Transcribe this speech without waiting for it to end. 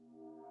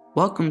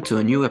Welcome to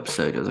a new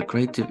episode of the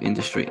Creative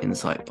Industry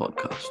Insight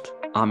Podcast.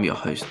 I'm your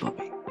host,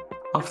 Bobby.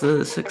 After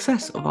the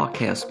success of our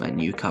Chaos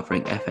menu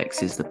covering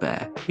FX's The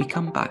Bear, we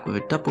come back with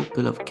a double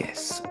bill of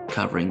guests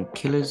covering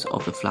Killers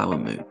of the Flower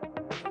Moon.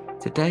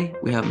 Today,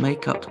 we have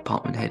makeup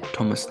department head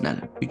Thomas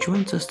Nellen, who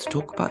joins us to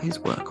talk about his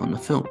work on the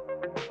film.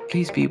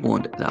 Please be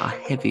warned there are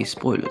heavy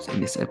spoilers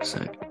in this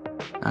episode.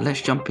 Now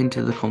let's jump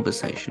into the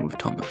conversation with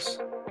Thomas.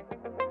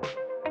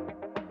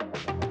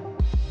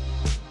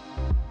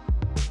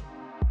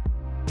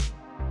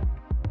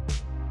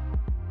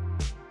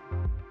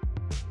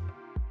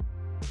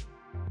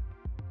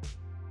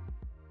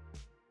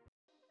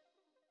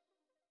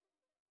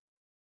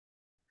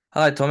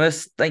 Hi,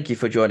 Thomas. Thank you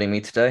for joining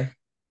me today.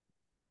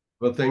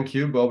 Well, thank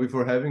you, Bobby,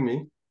 for having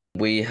me.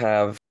 We're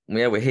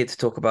here to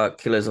talk about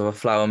Killers of a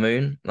Flower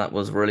Moon that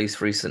was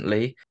released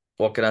recently.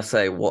 What can I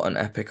say? What an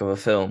epic of a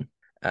film.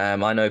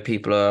 I know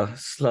people are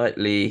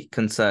slightly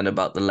concerned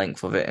about the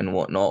length of it and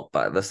whatnot,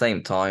 but at the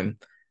same time,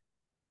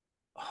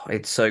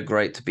 it's so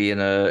great to be in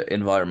an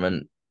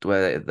environment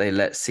where they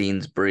let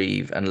scenes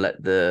breathe and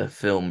let the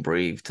film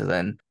breathe to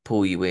then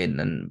pull you in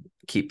and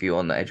keep you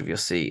on the edge of your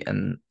seat,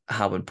 and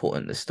how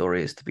important this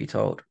story is to be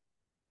told.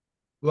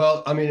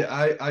 Well, I mean,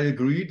 I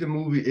agree the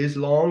movie is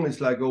long.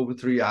 It's like over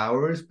 3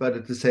 hours, but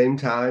at the same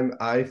time,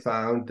 I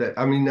found that,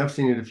 I mean, I've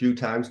seen it a few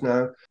times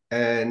now,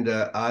 and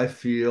I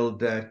feel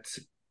that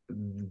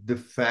the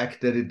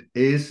fact that it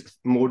is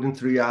more than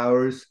 3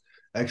 hours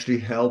actually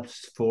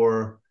helps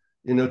to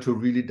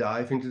really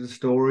dive into the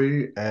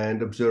story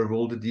and observe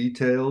all the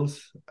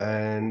details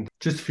and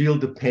just feel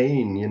the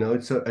pain.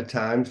 It's at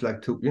times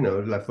like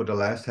for the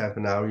last half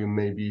an hour, you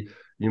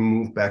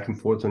move back and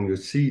forth on your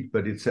seat,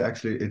 but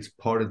it's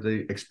part of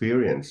the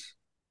experience.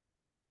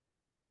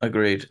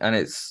 Agreed. And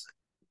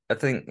I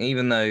think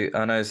even though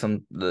I know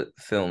some the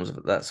films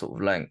of that sort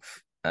of length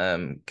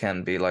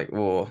can be like,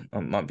 oh,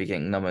 I might be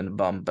getting numb in the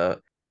bum, but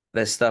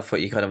there's stuff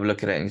where you kind of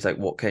look at it and it's like,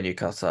 what can you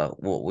cut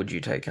out? What would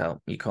you take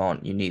out? You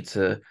can't. You need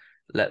to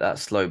let that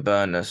slow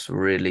burness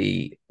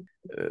really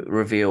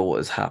reveal what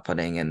is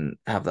happening and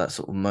have that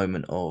sort of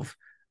moment of,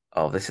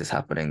 oh, this is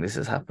happening,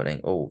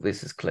 oh,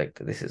 this is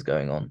clicked, this is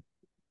going on.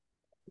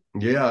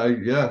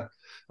 Yeah.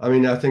 I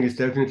mean, I think it's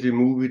definitely a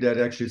movie that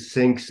actually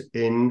sinks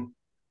in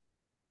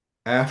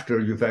after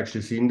you've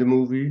actually seen the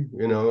movie.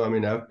 I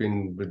mean, I've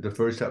been with the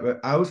first time.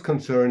 I was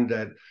concerned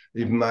that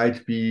it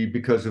might be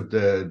because of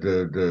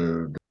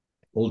the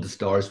all the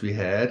stars we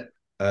had,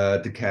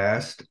 the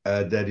cast,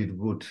 that it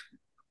would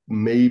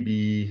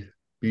maybe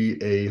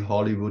be a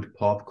Hollywood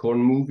popcorn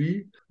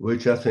movie,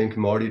 which I think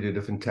Marty did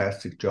a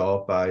fantastic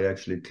job by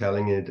actually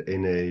telling it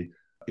in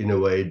a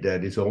way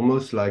that is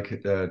almost like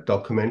a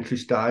documentary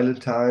style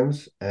at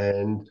times,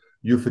 and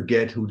you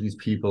forget who these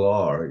people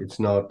are. It's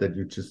not that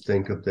you just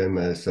think of them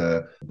as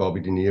Bobby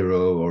De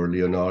Niro or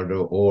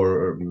Leonardo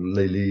or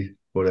Lily,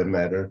 for that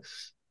matter.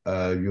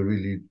 You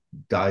really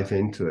dive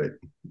into it,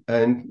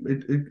 and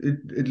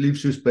it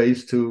leaves you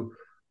space to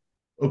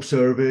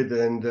observe it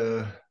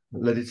and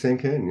let it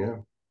sink in. Yeah.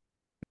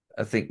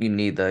 I think you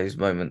need those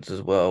moments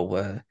as well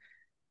where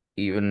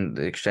even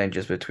the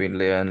exchanges between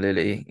Leo and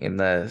Lily in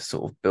their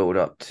sort of build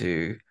up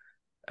to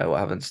what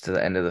happens to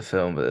the end of the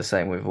film, but the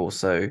same with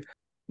also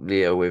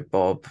Leo with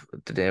Bob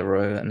De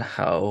Niro and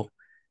how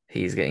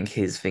he's getting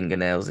his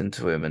fingernails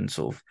into him and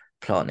sort of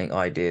planting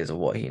ideas of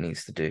what he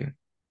needs to do.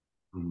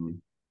 Mm-hmm.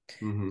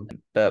 Mm-hmm.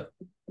 But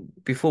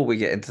before we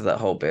get into that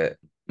whole bit,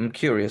 I'm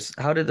curious,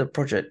 how did the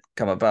project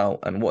come about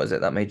and what is it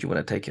that made you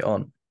want to take it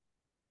on?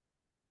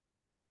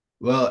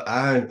 Well,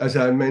 as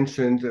I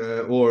mentioned,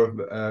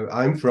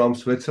 I'm from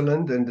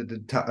Switzerland,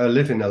 and I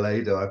live in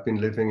LA, though I've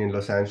been living in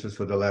Los Angeles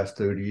for the last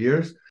 30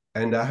 years.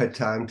 And I had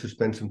time to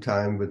spend some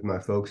time with my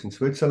folks in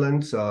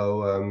Switzerland.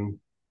 So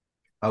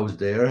I was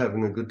there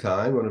having a good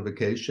time on a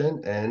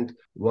vacation. And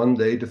one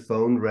day the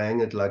phone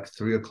rang at like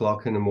 3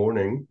 o'clock in the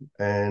morning.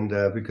 And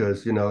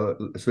because,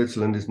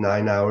 Switzerland is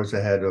 9 hours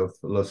ahead of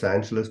Los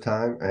Angeles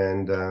time.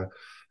 And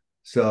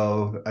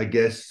so I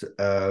guess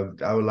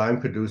our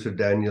line producer,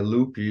 Daniel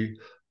Lupi,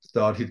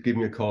 thought he'd give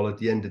me a call at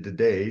the end of the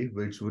day,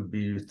 which would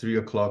be 3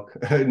 o'clock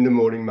in the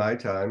morning my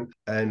time.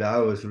 And I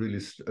was really,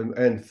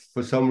 and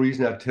for some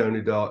reason I turned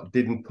it off,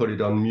 didn't put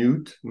it on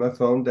mute, my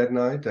phone that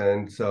night.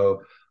 And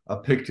so I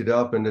picked it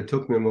up, and it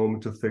took me a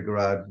moment to figure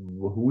out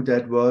who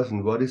that was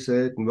and what is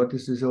it and what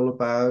is this all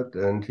about.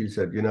 And he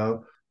said,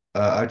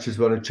 I just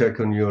want to check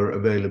on your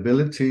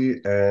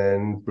availability,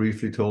 and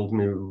briefly told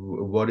me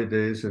what it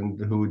is and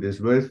who it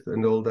is with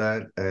and all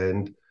that.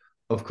 And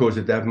of course,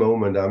 at that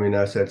moment, I mean,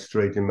 I sat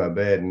straight in my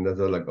bed and I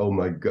thought like, oh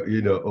my God,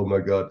 oh my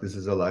God, this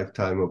is a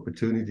lifetime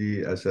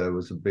opportunity, as I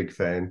was a big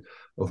fan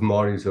of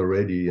Marty's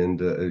already, and,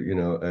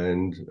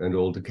 and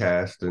all the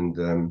cast. And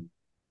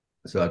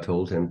so I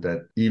told him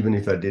that even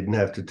if I didn't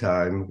have the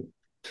time,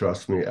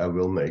 trust me, I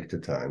will make the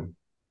time.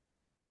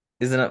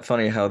 Isn't it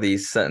funny how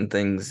these certain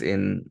things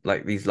in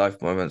like these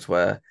life moments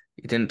where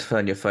you didn't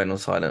turn your phone on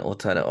silent or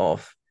turn it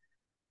off,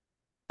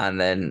 and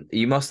then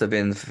you must have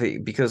been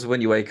because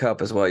when you wake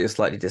up as well, you're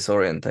slightly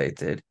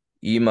disorientated.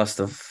 You must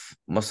have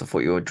must have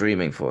thought you were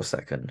dreaming for a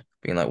second,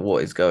 being like,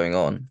 what is going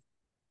on?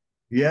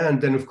 Yeah,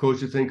 and then of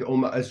course you think, oh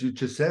my, as you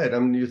just said, I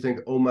mean, you think,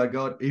 oh my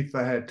God, if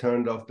I had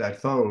turned off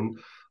that phone,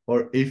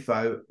 or if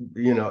I,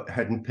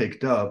 hadn't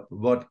picked up,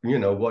 what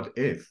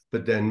if?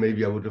 But then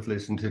maybe I would have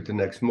listened to it the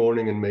next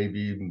morning, and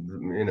maybe,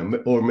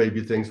 or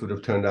maybe things would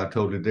have turned out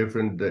totally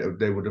different.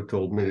 They would have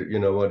told me, you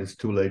know what, it's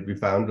too late. We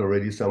found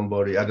already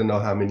somebody. I don't know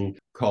how many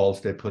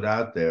calls they put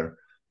out there,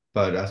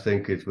 but I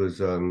think it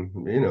was,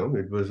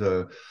 it was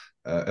a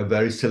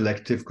very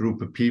selective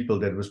group of people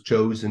that was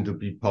chosen to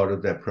be part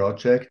of that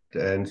project.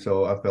 And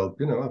so I felt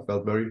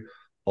very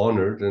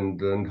honored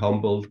and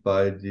humbled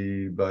by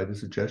the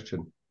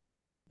suggestion.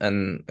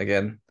 And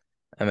again,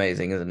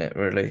 amazing, isn't it?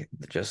 Really,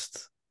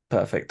 just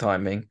perfect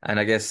timing. And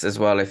I guess as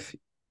well, if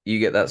you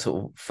get that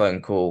sort of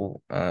phone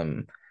call,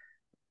 do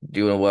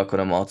you want to work on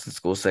a Martin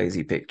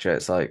Scorsese picture?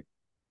 It's like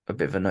a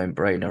bit of a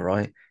no-brainer,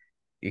 right?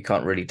 You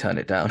can't really turn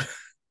it down.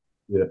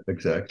 Yeah,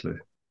 exactly.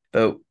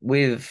 But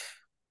with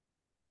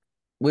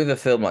a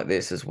film like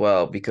this as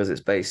well, because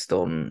it's based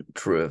on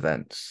true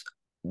events,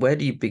 where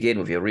do you begin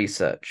with your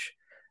research?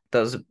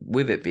 Does,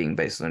 with it being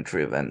based on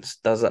true events,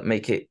 does that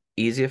make it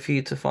easier for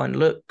you to find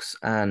looks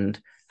and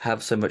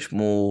have so much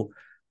more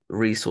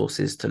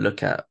resources to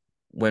look at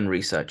when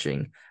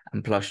researching?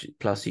 And plus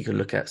you can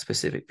look at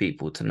specific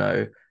people to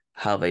know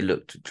how they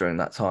looked during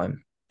that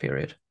time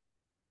period.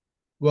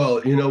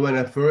 Well, when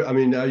I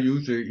mean, I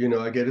usually,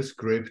 I get a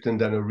script and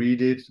then I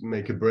read it,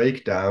 make a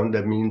breakdown.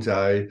 That means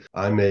I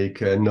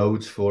make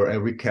notes for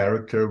every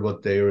character,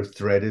 what their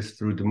thread is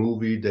through the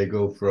movie. They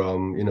go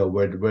from,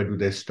 where do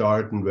they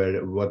start and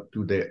what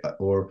do they,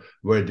 or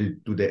where do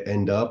they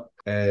end up?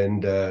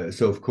 And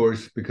so, of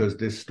course, because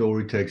this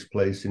story takes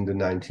place in the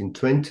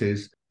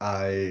 1920s,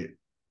 I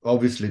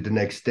obviously the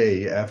next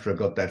day after I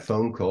got that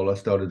phone call, I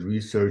started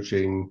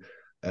researching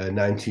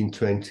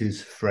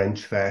 1920s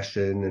French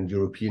fashion and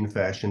European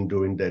fashion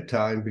during that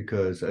time,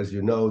 because, as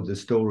you know, the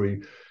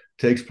story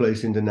takes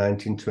place in the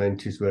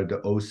 1920s, where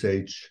the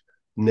Osage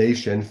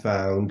nation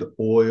found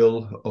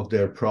oil of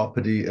their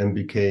property and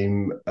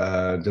became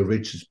the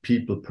richest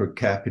people per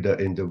capita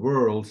in the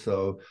world.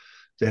 So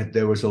that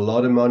there was a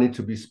lot of money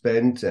to be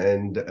spent,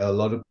 and a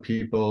lot of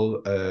people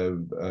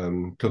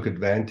took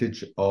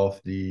advantage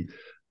of the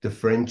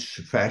French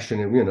fashion,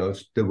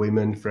 the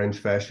women French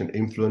fashion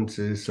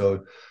influences.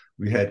 So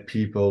we had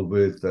people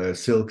with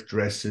silk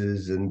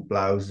dresses and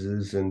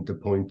blouses and the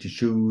pointy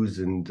shoes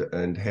and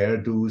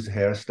hairdos,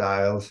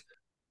 hairstyles,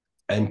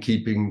 and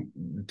keeping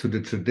to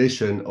the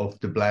tradition of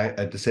the blank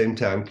at the same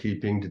time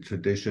keeping the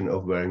tradition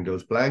of wearing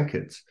those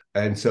blankets.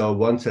 And so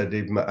once I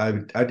didn't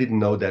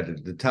know that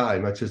at the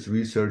time. I just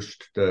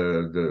researched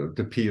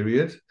the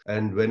period,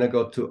 and when I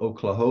got to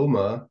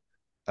Oklahoma,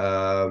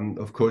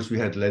 of course we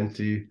had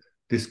lengthy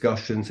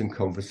discussions and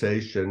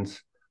conversations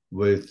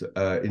with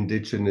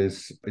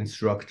indigenous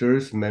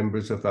instructors,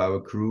 members of our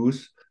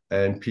crews,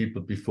 and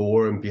people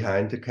before and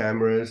behind the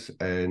cameras,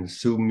 and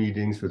Zoom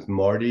meetings with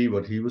Marty,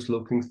 what he was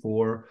looking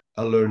for.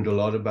 I learned a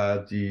lot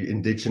about the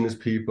indigenous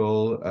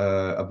people,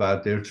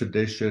 about their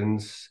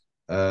traditions.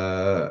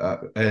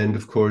 And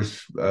of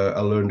course, I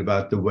learned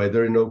about the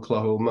weather in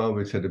Oklahoma,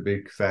 which had a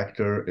big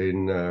factor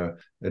in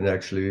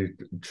actually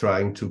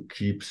trying to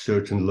keep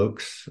certain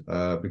looks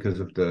because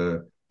of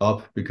the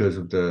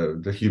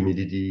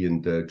humidity,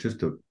 and just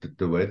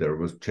the weather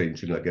was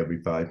changing like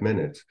every 5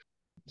 minutes.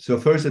 So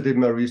first I did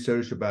my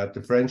research about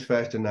the French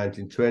fashion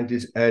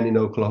 1920s, and in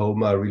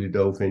Oklahoma I really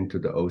dove into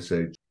the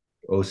Osage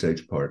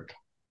part.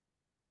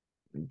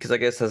 Because I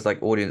guess as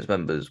like audience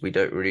members, we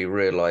don't really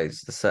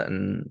realize the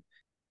certain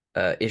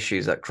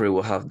issues that crew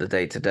will have the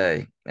day to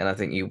day. And I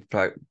think you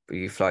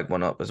flagged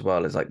one up as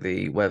well as like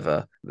the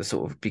weather, the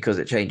sort of because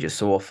it changes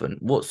so often.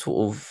 What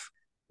sort of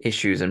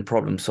issues and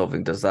problem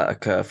solving does that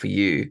occur for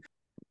you?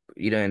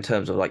 You know, in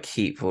terms of like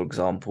heat, for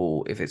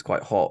example, if it's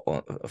quite hot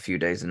a few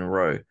days in a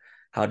row,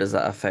 how does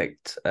that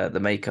affect the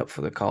makeup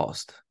for the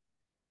cast?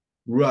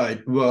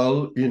 Right.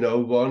 Well,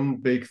 one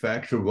big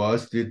factor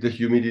was the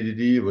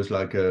humidity. It was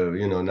like a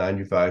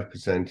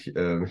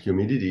 95%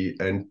 humidity,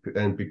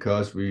 and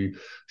because we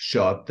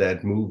shot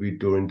that movie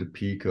during the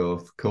peak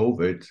of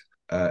COVID,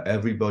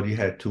 everybody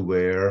had to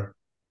wear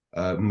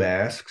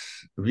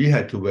masks. We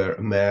had to wear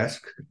a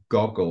mask,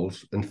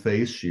 goggles, and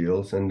face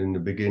shields, and in the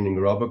beginning,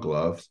 rubber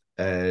gloves.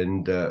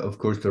 And of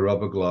course, the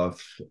rubber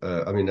gloves.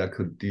 I mean, I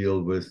could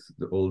deal with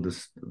all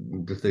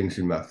the things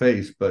in my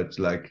face, but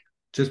like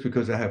just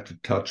because I have to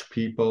touch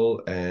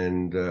people,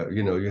 and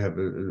you have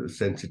a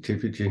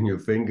sensitivity in your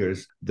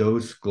fingers,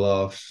 those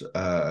gloves,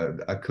 I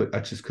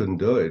just couldn't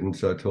do it. And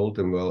so I told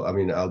them, well, I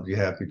mean, I'll be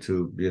happy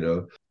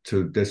to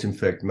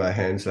disinfect my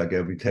hands like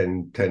every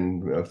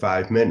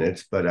 5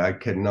 minutes, but I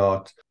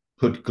cannot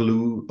put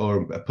glue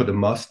or put a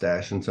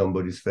mustache on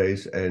somebody's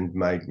face and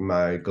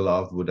my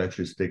glove would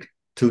actually stick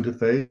to the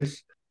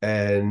face.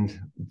 And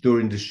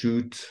during the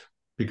shoot,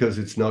 because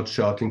it's not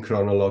shot in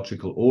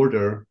chronological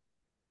order,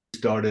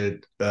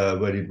 started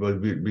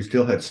when we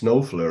still had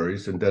snow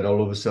flurries, and then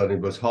all of a sudden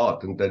it was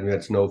hot, and then we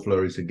had snow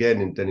flurries again,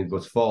 and then it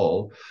was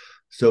fall.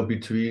 So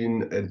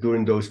between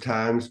during those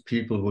times,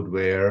 people would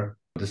wear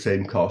the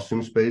same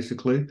costumes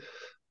basically,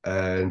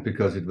 and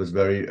because it was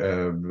very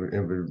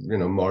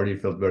Marty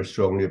felt very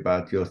strongly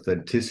about the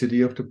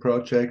authenticity of the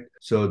project,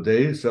 so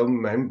they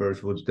some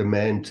members would, the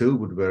men too,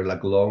 would wear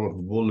like long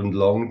woolen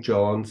long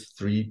johns,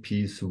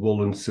 three-piece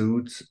woolen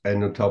suits,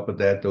 and on top of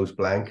that those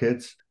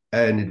blankets.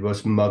 And it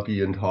was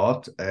muggy and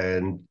hot,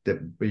 and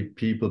the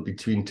people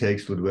between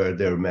takes would wear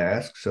their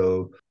masks.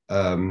 So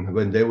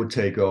when they would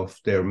take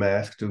off their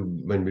mask to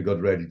when we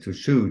got ready to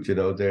shoot,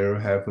 their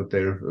half of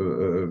their,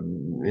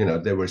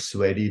 they were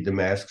sweaty, the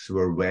masks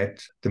were wet,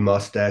 the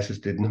mustaches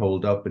didn't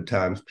hold up. At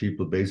times,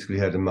 people basically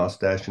had a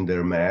mustache in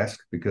their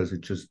mask because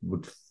it just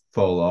would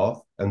fall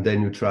off. And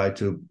then you try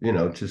to,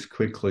 just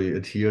quickly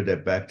adhere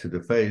that back to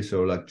the face,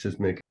 or like just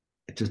make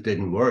it just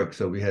didn't work.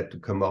 So we had to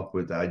come up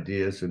with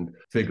ideas and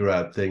figure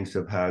out things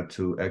of how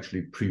to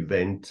actually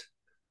prevent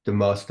the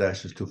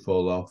mustaches to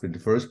fall off in the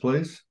first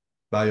place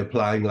by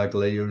applying like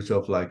layers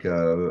of like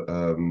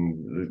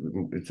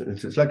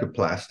it's like a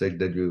plastic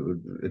that you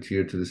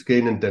adhere to the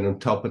skin, and then on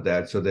top of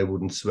that, so they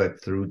wouldn't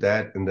sweat through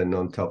that, and then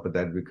on top of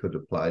that we could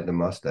apply the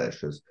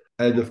mustaches.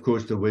 And of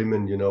course the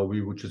women,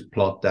 we would just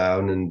plot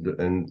down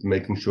and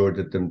making sure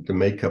that the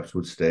makeups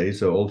would stay.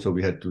 So also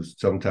we had to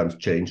sometimes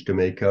change the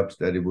makeups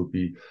that it would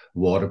be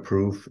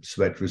waterproof,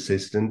 sweat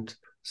resistant,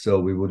 so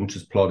we wouldn't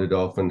just plot it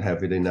off and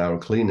have it in our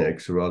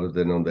Kleenex rather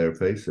than on their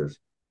faces.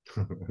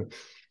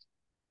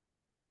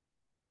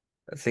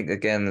 I think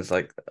again, it's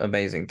like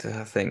amazing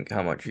to think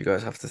how much you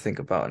guys have to think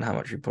about and how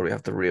much you probably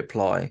have to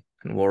reapply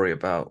and worry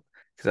about.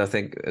 Because I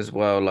think as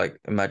well, like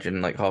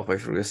imagine like halfway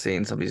through a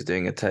scene, somebody's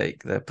doing a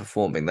take, they're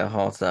performing their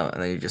heart out,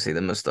 and then you just see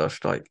the mustache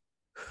like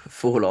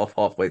fall off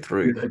halfway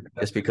through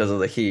just because of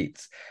the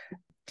heat.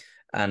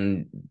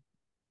 And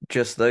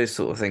just those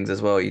sort of things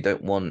as well. You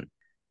don't want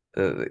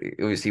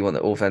obviously you want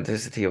the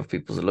authenticity of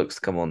people's looks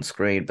to come on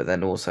screen, but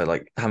then also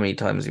like how many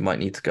times you might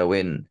need to go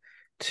in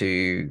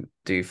to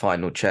do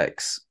final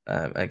checks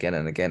again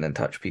and again and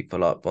touch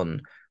people up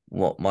on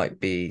what might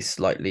be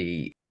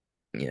slightly,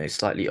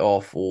 slightly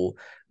off or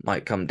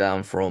might come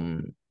down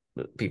from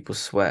people's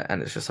sweat.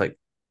 And it's just like,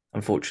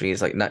 unfortunately,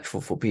 it's like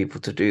natural for people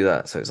to do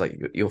that. So it's like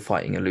you're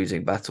fighting a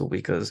losing battle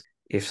because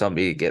if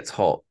somebody gets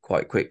hot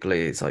quite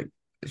quickly, it's like,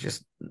 it's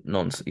just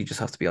nonsense. You just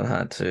have to be on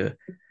hand to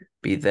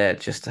be there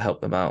just to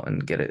help them out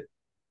and get it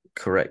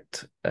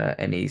correct,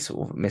 any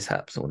sort of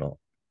mishaps or not.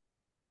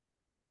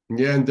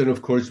 Yeah, and then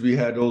of course we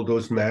had all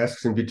those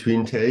masks in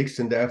between takes,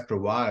 and after a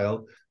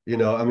while,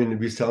 I mean,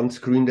 we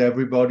sunscreened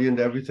everybody and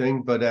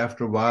everything, but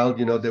after a while,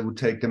 they would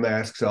take the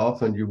masks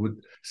off, and you would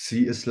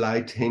see a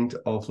slight hint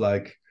of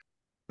like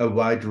a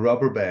white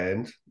rubber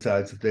band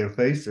sides of their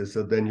faces.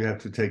 So then you have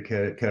to take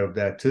care of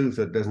that too,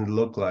 so it doesn't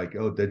look like,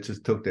 oh, they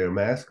just took their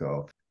mask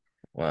off.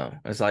 Wow,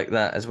 it's like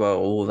that as well.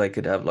 Or they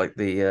could have like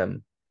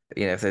the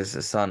if there's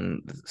a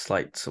sun, it's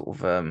like sort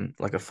of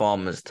like a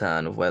farmer's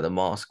tan of where the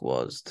mask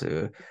was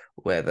to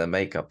where the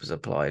makeup is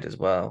applied as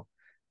well.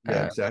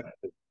 Yeah, Uh,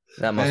 exactly.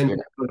 that must And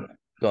be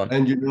gone.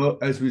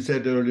 And as we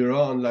said earlier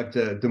on, like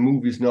the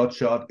movie is not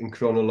shot in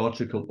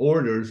chronological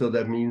order, so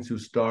that means you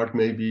start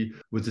maybe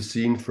with a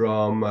scene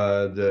from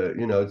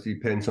it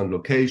depends on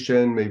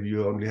location. Maybe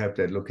you only have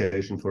that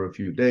location for a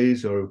few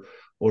days, or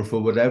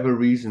for whatever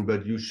reason,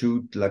 but you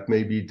shoot like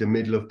maybe the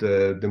middle of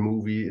the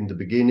movie in the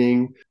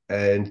beginning,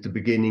 and the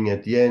beginning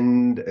at the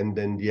end, and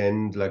then the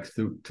end like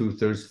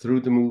two-thirds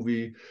through the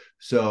movie.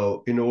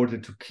 So in order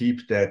to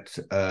keep that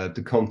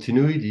the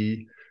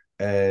continuity,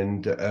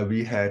 and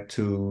we had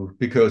to,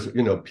 because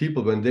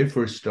people when they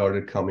first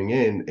started coming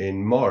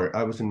in March,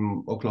 I was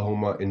in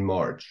Oklahoma in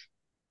March,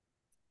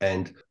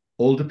 and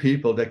all the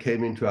people that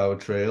came into our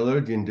trailer,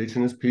 the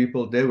indigenous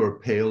people, they were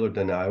paler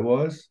than I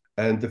was.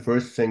 And the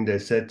first thing they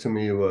said to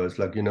me was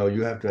like,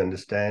 you have to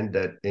understand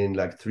that in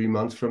like 3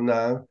 months from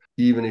now,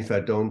 even if I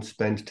don't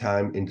spend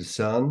time in the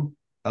sun,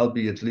 I'll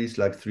be at least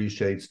like 3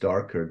 shades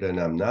darker than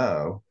I'm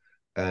now.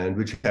 And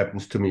which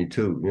happens to me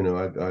too,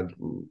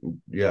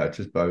 yeah,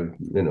 just by,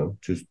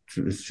 just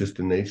it's just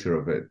the nature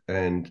of it.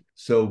 And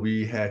so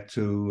we had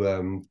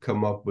to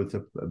come up with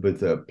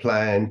a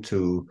plan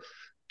to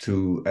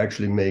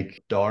actually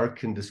make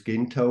darken the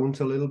skin tones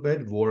a little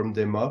bit, warm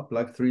them up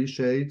like 3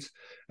 shades.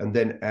 And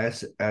then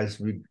as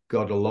we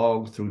got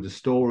along through the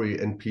story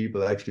and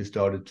people actually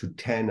started to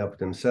tan up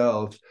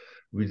themselves,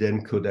 we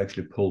then could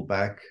actually pull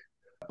back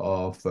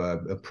of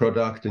a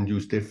product and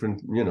use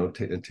different,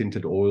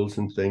 tinted oils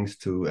and things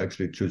to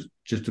actually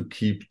just to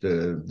keep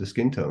the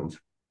skin tones.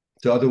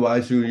 So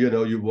otherwise,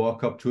 you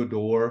walk up to a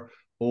door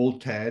all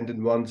tanned,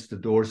 and once the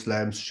door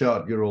slams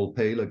shut, you're all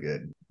pale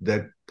again.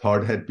 That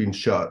part had been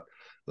shot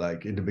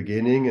like in the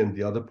beginning, and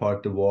the other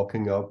part, the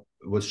walking up,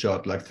 was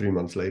shot like 3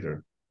 months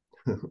later.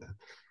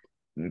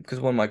 Because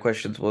one of my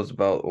questions was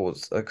about, or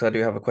because I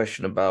do have a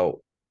question about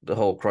the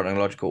whole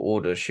chronological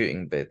order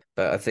shooting bit,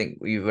 but I think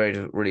you raised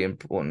a really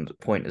important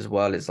point as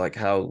well is like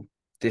how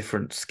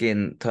different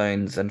skin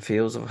tones and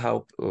feels of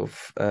how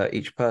of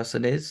each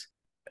person is.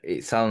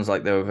 It sounds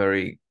like they were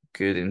very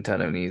good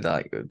internally,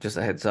 like just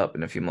a heads up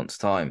in a few months'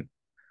 time.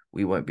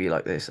 we won't be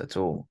like this at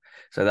all.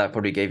 So that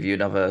probably gave you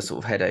another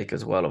sort of headache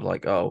as well of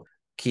like, oh,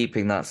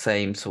 keeping that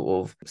same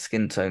sort of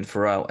skin tone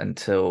throughout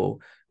until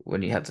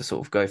when you had to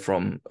sort of go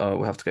from, oh,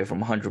 we'll have to go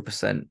from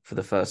 100% for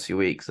the first few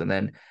weeks. And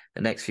then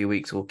the next few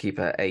weeks we'll keep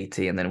it at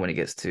 80. And then when it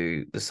gets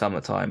to the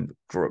summertime,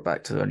 draw it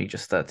back to only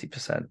just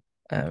 30%,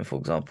 for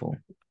example.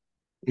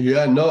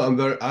 Yeah, no,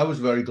 I was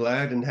very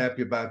glad and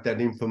happy about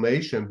that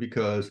information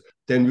because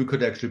then we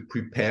could actually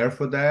prepare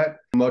for that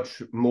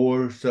much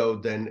more so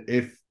than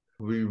if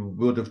we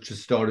would have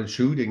just started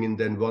shooting and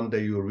then one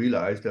day you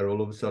realize they're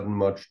all of a sudden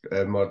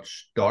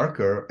much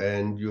darker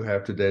and you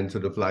have to then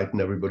sort of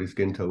lighten everybody's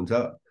skin tones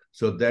up.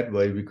 So that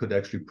way we could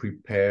actually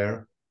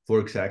prepare for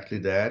exactly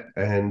that,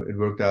 and it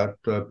worked out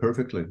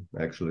perfectly,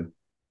 actually.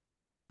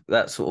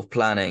 That sort of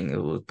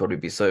planning would probably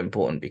be so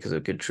important because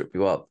it could trip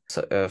you up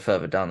so,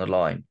 further down the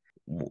line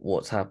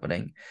what's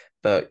happening.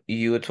 But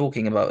you were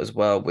talking about as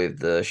well with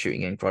the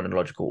shooting in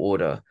chronological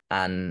order,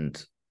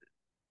 and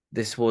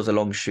this was a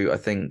long shoot. I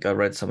think I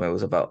read somewhere it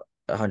was about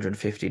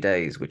 150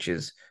 days, which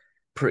is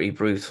pretty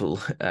brutal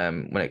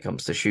when it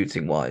comes to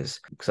shooting wise.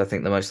 Because I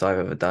think the most I've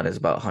ever done is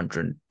about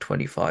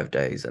 125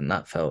 days, and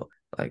that felt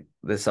like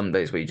there's some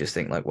days where you just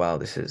think like, wow,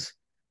 this is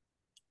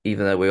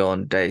even though we're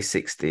on day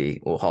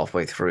 60 or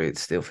halfway through, it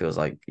still feels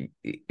like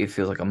it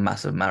feels like a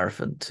massive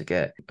marathon to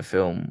get a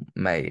film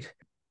made.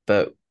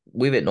 But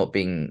with it not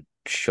being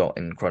shot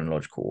in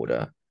chronological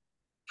order,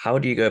 how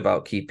do you go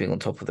about keeping on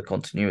top of the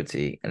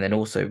continuity and then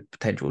also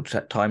potential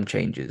time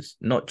changes,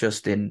 not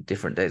just in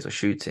different days of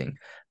shooting,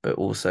 but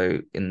also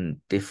in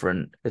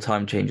different the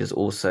time changes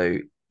also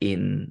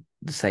in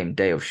the same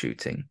day of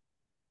shooting?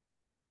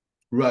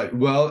 Right.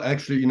 Well,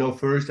 actually,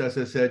 first, as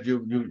I said, you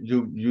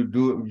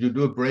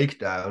do a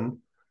breakdown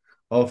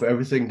of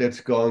everything that's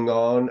going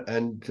on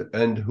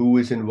and who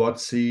is in what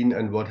scene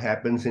and what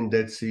happens in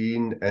that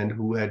scene and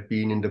who had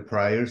been in the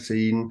prior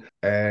scene.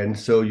 And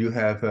so you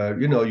have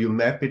you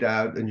map it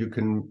out and you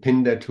can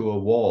pin that to a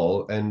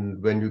wall.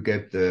 And when you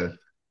get the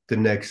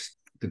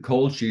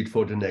call sheet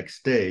for the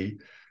next day,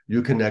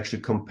 you can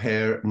actually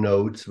compare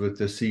notes with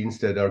the scenes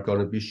that are going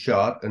to be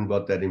shot and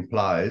what that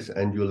implies.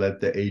 And you let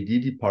the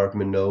AD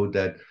department know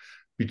that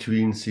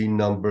between scene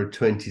number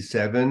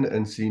 27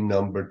 and scene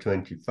number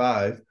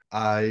 25,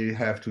 I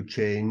have to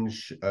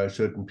change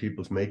certain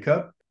people's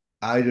makeup.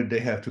 Either they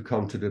have to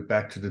come to the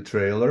back to the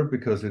trailer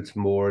because it's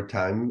more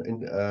time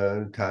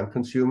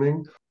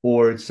consuming,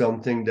 or it's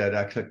something that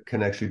I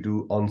can actually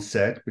do on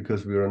set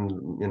because we're in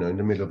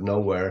the middle of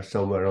nowhere,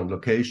 somewhere on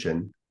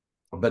location.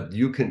 But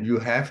you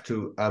have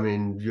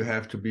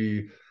to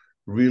be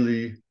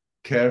really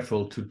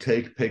careful to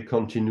take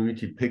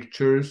continuity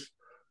pictures,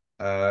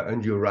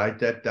 and you write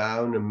that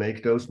down and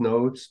make those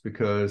notes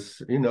because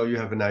you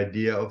have an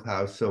idea of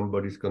how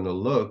somebody's going to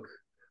look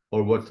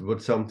or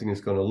what something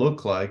is going to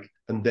look like,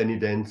 and then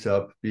it ends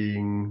up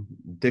being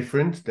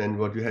different than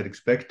what you had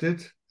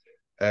expected.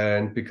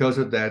 And because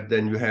of that,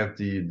 then you have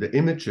the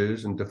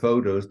images and the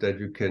photos that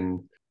you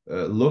can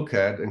look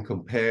at and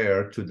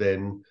compare to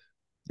then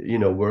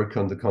work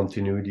on the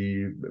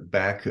continuity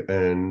back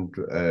and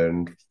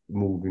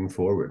moving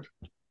forward.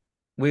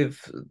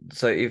 With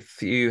so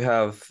if you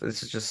have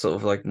this is just sort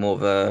of like more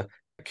of a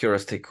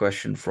curiosity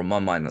question from my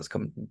mind that's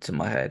come to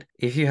my head.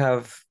 If you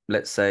have,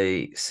 let's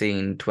say,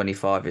 scene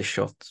 25 is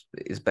shot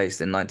is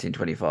based in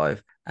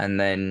 1925, and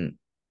then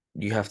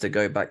you have to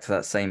go back to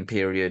that same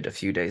period a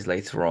few days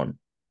later on,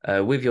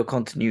 with your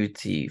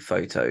continuity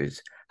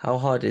photos, how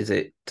hard is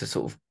it to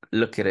sort of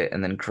look at it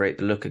and then create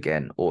the look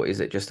again? Or is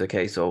it just a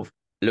case of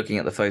looking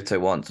at the photo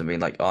once and being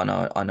like, oh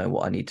no, I know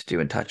what I need to do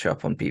and touch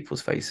up on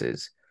people's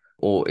faces?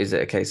 Or is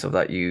it a case of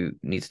that you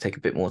need to take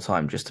a bit more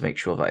time just to make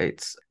sure that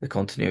it's the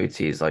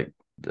continuity is like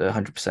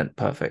 100%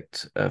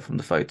 perfect from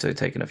the photo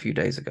taken a few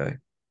days ago?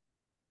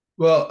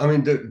 Well, I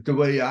mean, the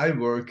way I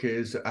work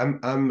is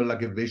I'm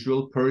like a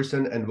visual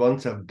person, and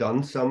once I've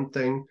done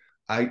something,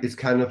 I it's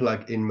kind of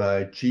like in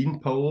my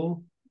gene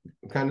pool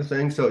kind of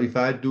thing. So if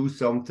I do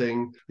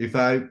something, if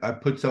I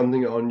put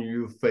something on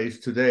your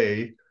face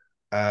today,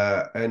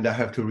 and I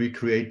have to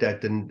recreate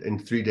that in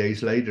 3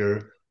 days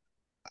later,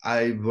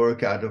 I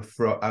work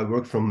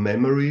from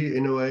memory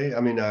in a way. I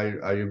mean,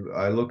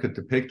 I look at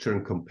the picture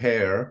and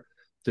compare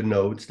the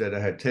notes that I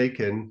had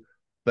taken,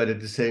 but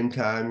at the same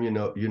time, you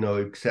know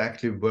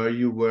exactly where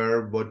you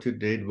were, what you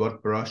did,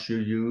 what brush you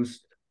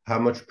used, how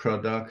much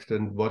product,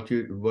 and what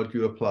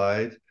you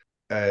applied.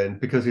 And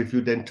because if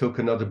you then took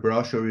another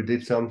brush or you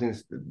did something,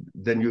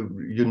 then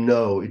you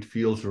know it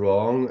feels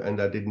wrong,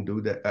 and I didn't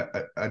do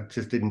that. I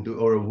just didn't do,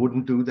 or I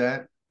wouldn't do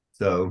that.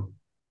 So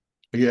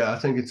yeah, I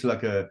think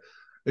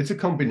it's a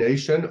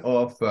combination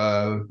of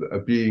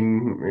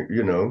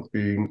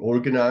being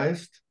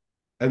organized,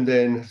 and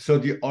then so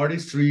the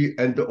artistry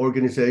and the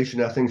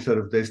organization, I think, sort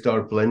of they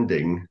start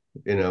blending.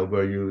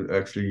 Where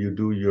you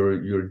do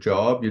your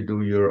job, you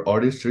do your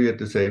artistry at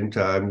the same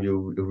time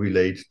you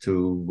relate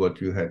to what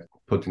you had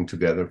putting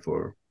together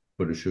for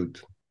the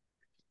shoot.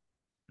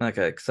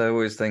 Okay, because I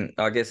always think,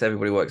 I guess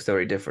everybody works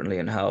very differently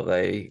in how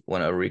they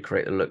want to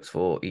recreate the looks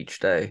for each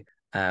day.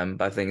 But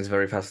I think it's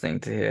very fascinating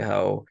to hear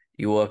how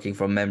you're working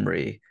from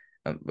memory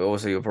But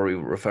also you're probably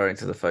referring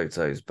to the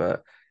photos,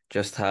 but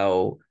just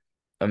how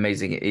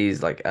amazing it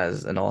is, like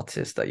as an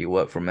artist, that you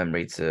work from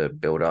memory to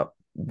build up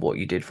what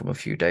you did from a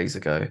few days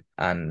ago.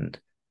 And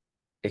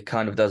it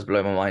kind of does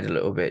blow my mind a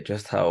little bit,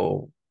 just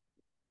how,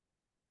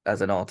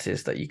 as an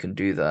artist, that you can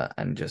do that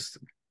and just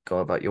go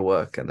about your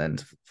work and then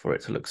for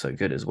it to look so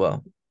good as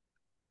well.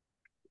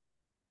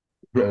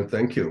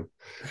 Thank you.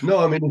 No,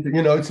 I mean,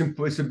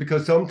 it's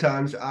because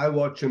sometimes I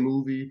watch a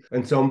movie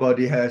and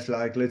somebody has,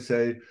 like, let's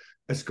say,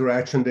 a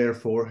scratch on their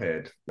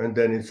forehead, and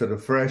then it's sort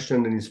of fresh,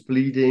 and then it's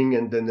bleeding,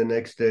 and then the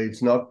next day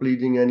it's not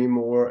bleeding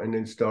anymore, and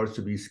then it starts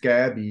to be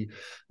scabby,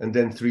 and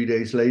then 3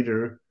 days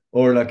later,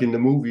 or like in the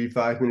movie,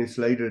 5 minutes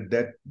later,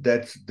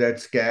 that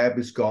scab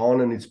is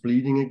gone and it's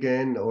bleeding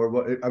again, or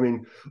what? I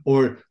mean,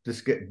 or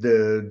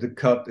the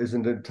cut is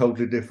in a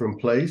totally different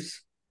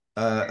place.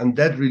 And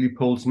that really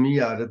pulls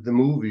me out of the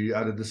movie,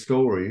 out of the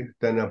story,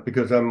 then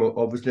because I'm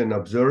obviously an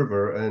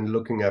observer and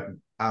looking at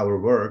our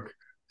work.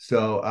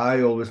 So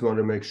I always want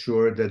to make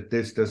sure that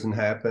this doesn't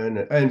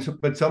happen. And so,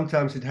 but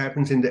sometimes it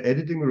happens in the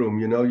editing room.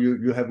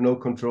 You have no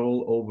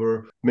control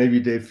over. Maybe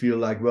they feel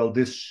like, well,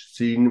 this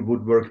scene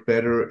would work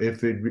better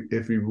if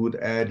we would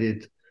add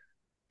it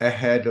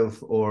ahead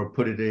of, or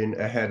put it in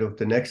ahead of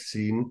the next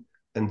scene,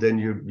 and then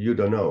you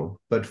don't know.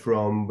 But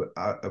from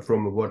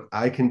what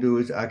I can do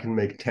is I can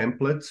make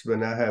templates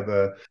when I have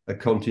a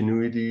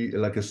continuity,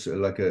 like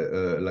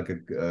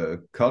a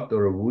cut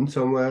or a wound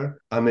somewhere.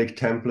 I make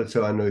templates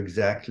so I know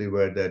exactly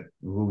where that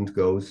wound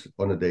goes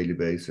on a daily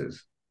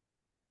basis,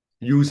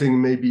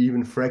 using maybe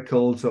even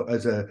freckles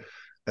as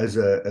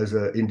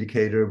a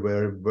indicator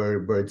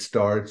where it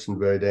starts and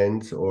where it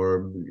ends,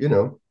 or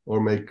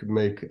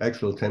make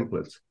actual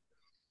templates.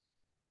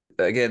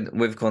 Again,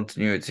 with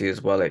continuity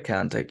as well, it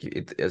can take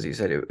you, as you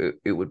said,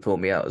 it would pull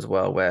me out as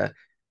well, where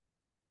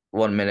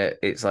 1 minute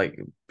it's like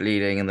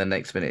bleeding and the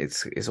next minute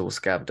it's all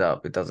scabbed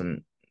up. It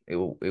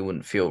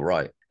wouldn't feel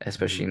right,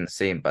 especially in the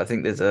scene. But I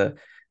think there's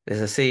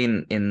a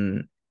scene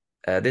in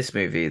this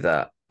movie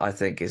that I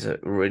think is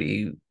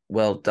really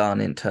well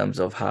done in terms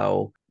of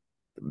how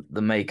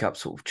the makeup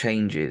sort of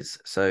changes.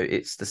 So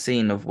it's the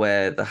scene of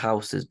where the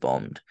house is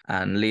bombed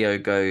and Leo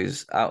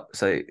goes out.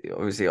 So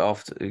obviously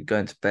after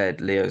going to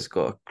bed, Leo's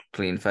got a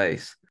clean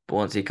face. But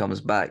once he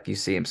comes back, you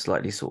see him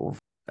slightly sort of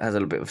has a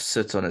little bit of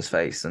soot on his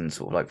face and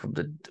sort of like from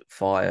the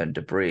fire and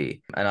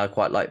debris. And I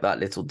quite like that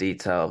little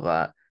detail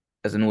that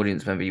as an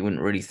audience member, you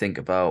wouldn't really think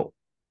about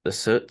the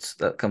soot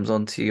that comes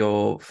onto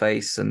your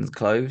face and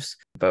clothes.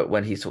 But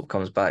when he sort of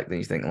comes back, then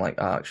you think like,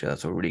 oh, actually,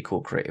 that's a really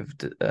cool creative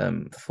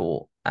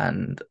thought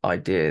and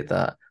idea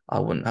that I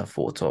wouldn't have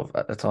thought of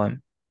at the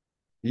time.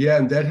 Yeah,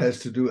 and that has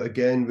to do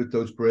again with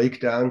those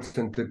breakdowns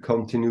and the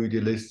continuity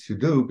lists you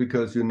do,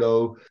 because you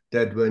know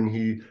that when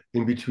he,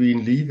 in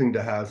between leaving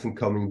the house and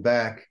coming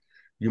back,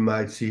 you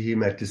might see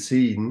him at the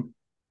scene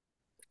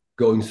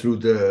going through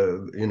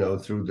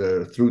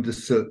the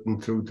soot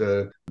and through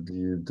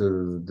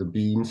the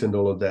beams and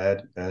all of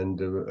that, and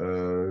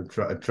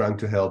trying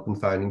to help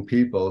and finding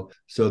people.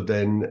 So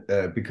then,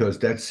 because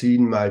that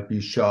scene might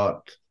be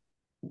shot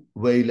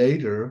way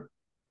later,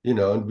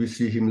 and we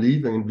see him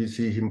leaving and we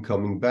see him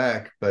coming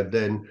back. But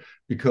then,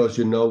 because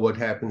you know what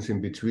happens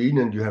in between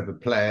and you have a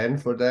plan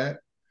for that,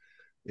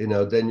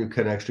 then you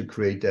can actually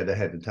create that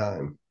ahead of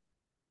time.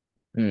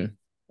 Mm.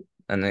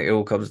 And it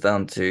all comes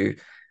down to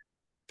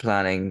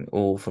planning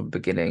all from the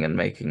beginning and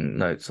making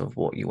notes of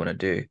what you want to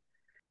do.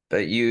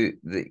 But you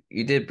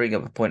did bring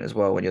up a point as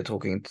well when you're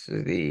talking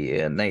to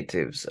the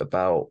natives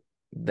about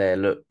their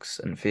looks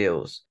and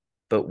feels.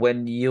 But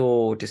when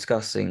you're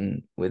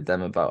discussing with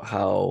them about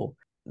how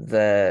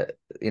they're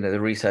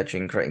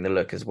researching, creating the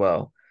look as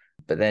well,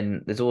 but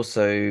then there's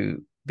also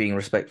being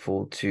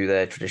respectful to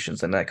their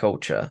traditions and their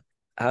culture.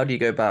 How do you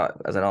go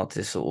about as an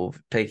artist sort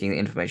of taking the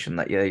information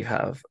that you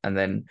have and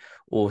then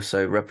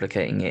also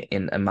replicating it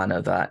in a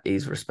manner that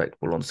is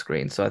respectable on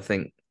screen? So I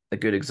think a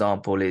good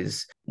example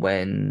is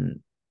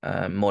when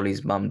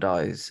Molly's mum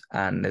dies,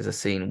 and there's a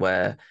scene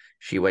where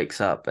she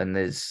wakes up and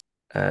there's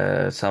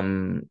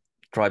some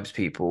tribes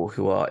people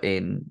who are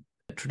in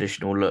a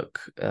traditional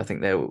look. I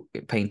think they're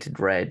painted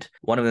red.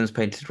 One of them's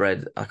painted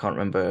red. I can't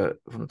remember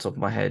from the top of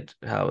my head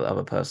how the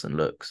other person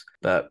looks.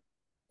 But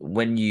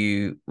when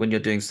you're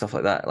doing stuff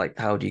like that, like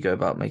how do you go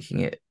about making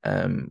it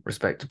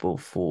respectable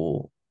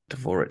for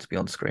it to be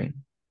on screen?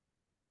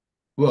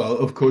 Well,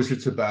 of course,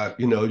 it's about,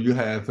 you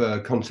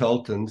have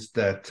consultants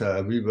that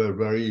we were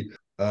very,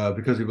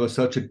 because it was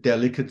such a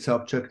delicate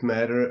subject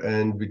matter,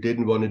 and we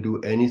didn't want to do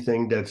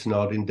anything that's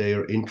not in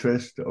their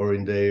interest or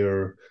in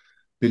their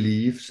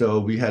belief. So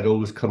we had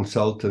always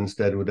consultants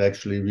that would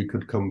actually, we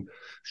could come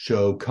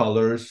show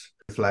colors,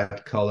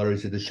 flat color,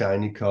 is it a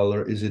shiny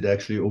color? Is it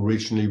actually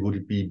originally, would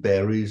it be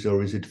berries,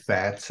 or is it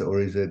fats,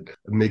 or is it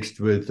mixed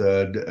with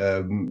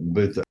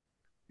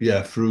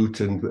yeah,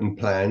 fruit and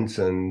plants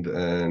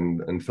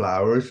and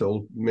flowers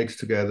all mixed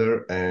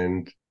together.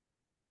 And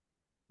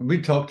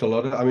we talked a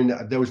lot. I mean,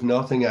 there was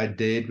nothing I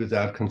did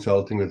without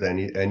consulting with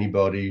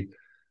anybody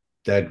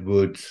that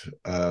would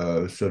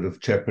sort of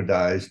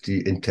jeopardize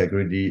the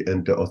integrity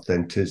and the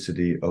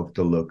authenticity of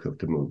the look of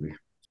the movie.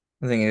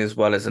 I think as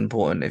well it's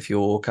important if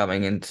you're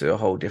coming into a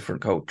whole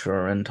different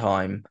culture and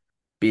time,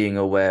 being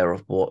aware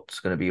of what's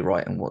going to be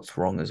right and what's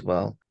wrong as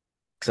well.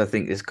 Because I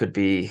think it could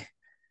be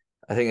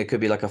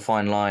like a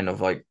fine line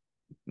of like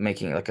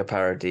making it like a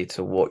parody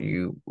to what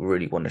you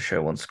really want to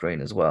show on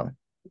screen as well.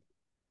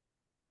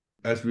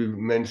 As we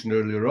mentioned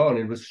earlier on,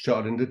 it was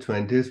shot in the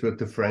 20s with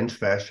the French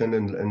fashion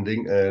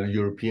and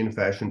European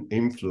fashion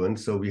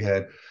influence. So we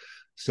had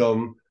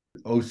some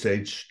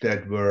Osage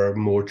that were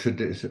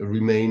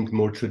remained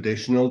more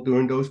traditional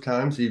during those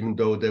times, even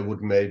though they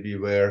would maybe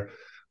wear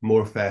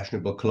more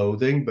fashionable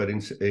clothing. But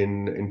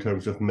in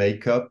terms of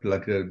makeup,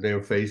 like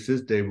their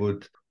faces, they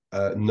would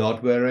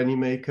not wear any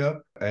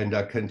makeup. And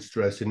I can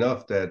stress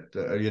enough that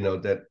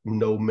that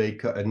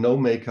no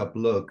makeup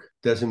look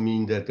doesn't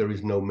mean that there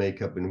is no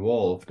makeup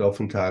involved.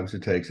 Oftentimes,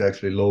 it takes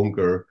actually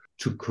longer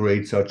to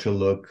create such a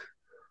look,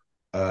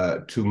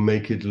 to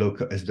make it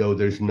look as though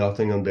there's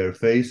nothing on their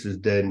faces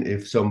than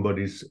if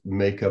somebody's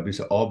makeup is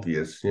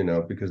obvious,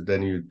 because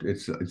then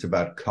it's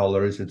about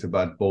colors, it's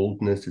about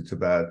boldness, it's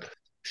about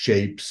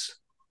shapes.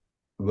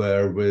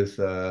 Where with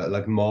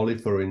like Molly,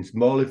 for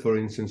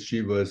instance,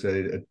 she was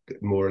a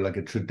more like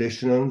a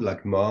traditional,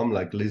 like mom,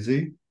 like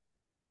Lizzie.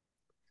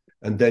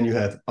 And then you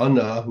have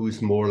Anna,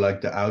 who's more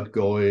like the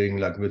outgoing,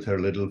 like with her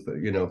little,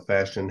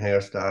 fashion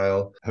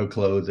hairstyle, her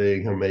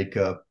clothing, her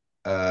makeup,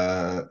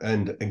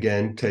 and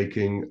again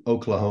taking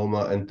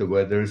Oklahoma and the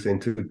weathers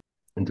into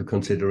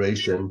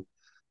consideration.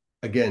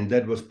 Again,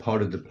 that was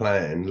part of the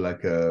plan,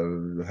 like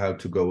how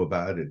to go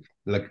about it,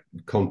 like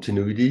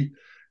continuity.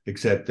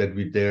 Except that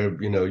we there,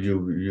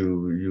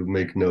 you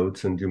make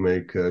notes and you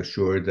make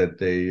sure that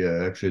they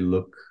actually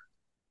look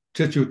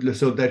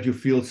so that you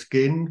feel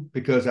skin,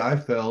 because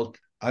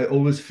I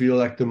always feel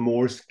like the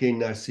more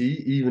skin I see,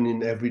 even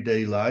in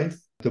everyday life,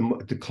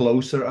 the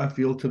closer I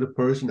feel to the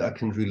person, I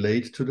can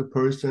relate to the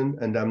person,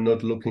 and I'm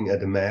not looking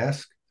at a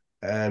mask.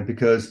 And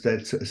because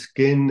that's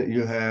skin,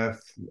 you have,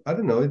 I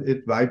don't know,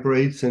 it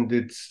vibrates and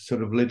it's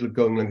sort of little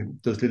going like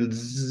those little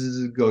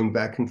zzz going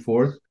back and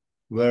forth.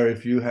 Where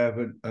if you have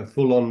a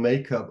full-on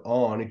makeup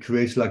on, it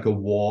creates like a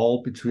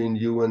wall between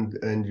you and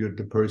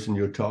the person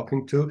you're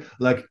talking to.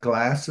 Like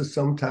glasses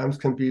sometimes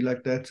can be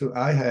like that too.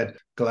 I had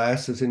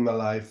glasses in my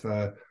life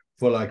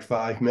for like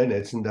 5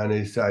 minutes, and then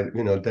I decided,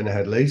 then I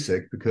had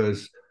LASIK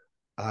because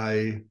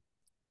I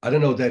I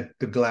don't know that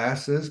the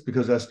glasses,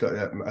 because I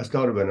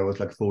started when I was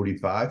like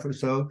 45 or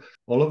so.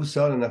 All of a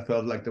sudden, I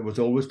felt like there was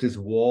always this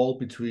wall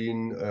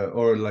between,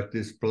 or like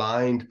this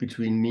blind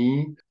between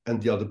me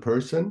and the other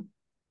person.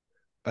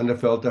 And I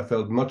felt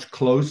much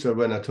closer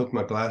when I took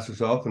my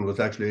glasses off and was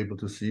actually able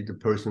to see the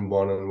person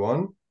one on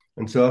one.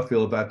 And so I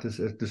feel about this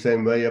the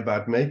same way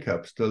about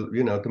makeup. Still,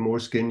 the more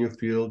skin you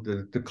feel,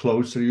 the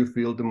closer you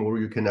feel, the more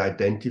you can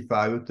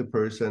identify with the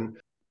person.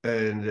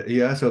 And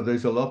yeah, so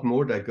there's a lot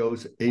more that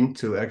goes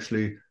into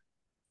actually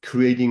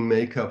creating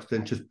makeup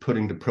than just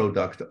putting the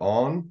product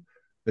on.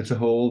 It's the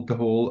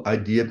whole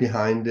idea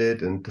behind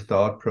it and the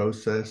thought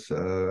process.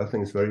 I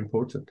think it's very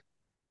important.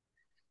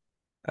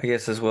 I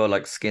guess as well,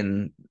 like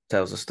skin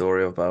tells a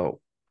story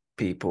about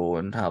people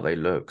and how they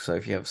look. So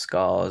if you have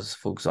scars,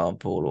 for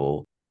example,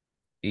 or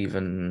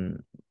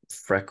even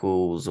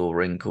freckles or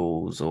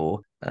wrinkles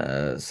or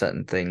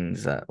certain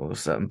things that or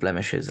certain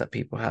blemishes that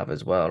people have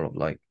as well, of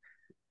like,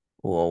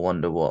 or I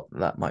wonder what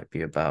that might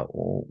be about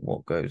or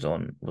what goes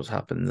on, what's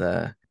happened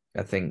there.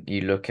 I think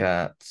you look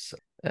at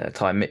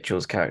Ty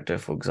Mitchell's character,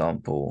 for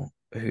example,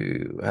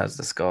 who has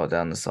the scar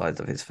down the sides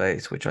of his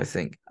face, which I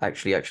think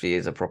actually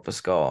is a proper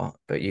scar.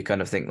 But you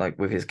kind of think like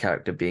with his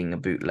character being a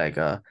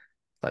bootlegger,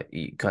 like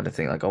you kind of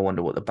think like I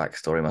wonder what the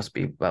backstory must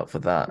be about for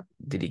that.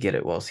 Did he get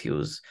it whilst he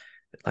was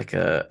like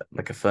a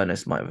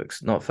furnace might have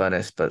not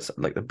furnace, but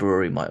like the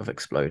brewery might have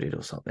exploded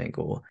or something,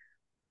 or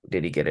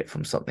did he get it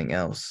from something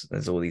else?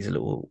 There's all these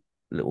little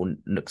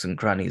nooks and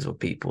crannies of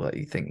people that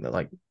you think that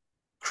like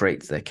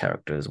creates their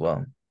character as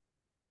well.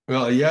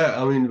 Well,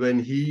 yeah, I mean,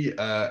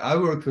 I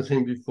worked with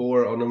him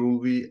before on a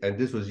movie, and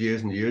this was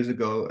years and years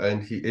ago.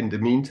 And in the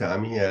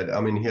meantime, he had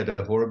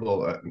a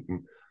horrible,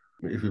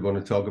 if we want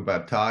to talk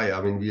about Ty,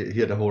 I mean, he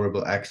had a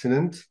horrible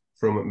accident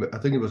from, I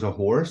think it was a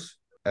horse,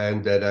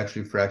 and that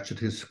actually fractured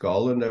his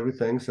skull and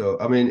everything. So,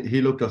 I mean,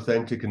 he looked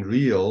authentic and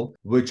real,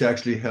 which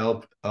actually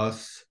helped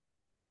us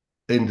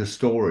in the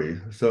story.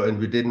 So, and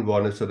we didn't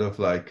want to sort of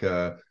like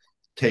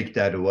take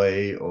that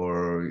away,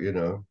 or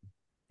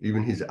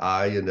even his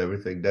eye and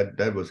everything.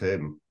 That was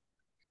him.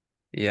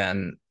 Yeah,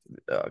 and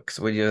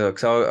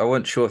because I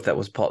wasn't sure if that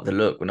was part of the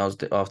look when I was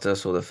after I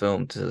saw the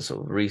film to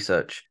sort of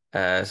research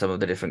some of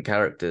the different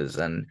characters,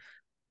 and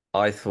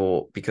I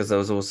thought because there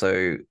was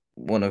also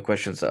one of the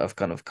questions that have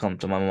kind of come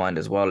to my mind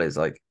as well is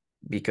like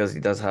because he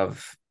does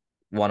have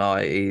one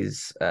eye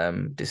is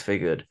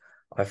disfigured.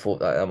 I thought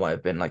that that might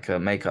have been like a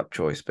makeup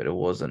choice, but it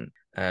wasn't.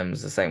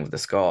 It's the same with the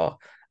scar.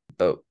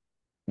 But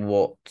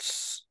what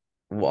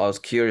what I was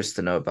curious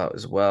to know about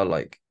as well,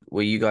 like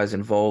were you guys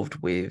involved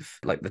with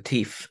like the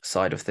teeth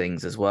side of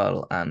things as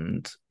well?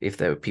 And if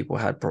there were people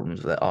who had problems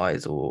with their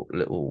eyes or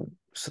little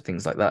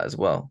things like that as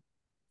well?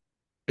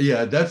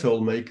 Yeah, that's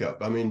all makeup.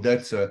 I mean,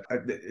 this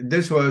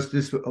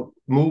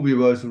movie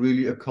was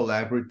really a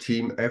collaborative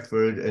team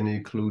effort and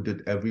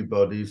included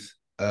everybody's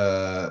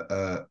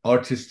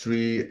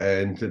artistry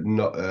and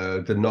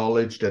the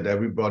knowledge that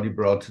everybody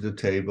brought to the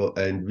table.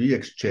 And we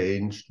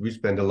exchanged. We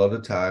spent a lot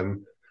of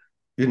time,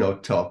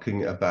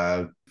 talking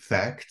about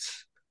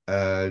facts.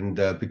 And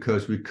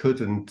because we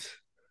couldn't,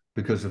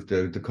 because of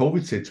the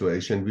COVID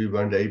situation, we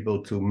weren't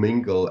able to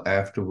mingle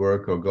after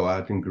work or go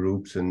out in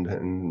groups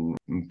and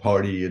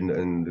party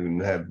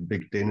and have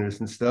big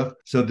dinners and stuff.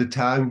 So the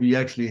time we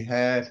actually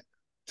had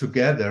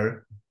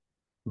together,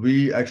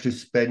 we actually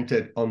spent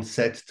it on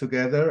set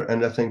together.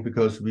 And I think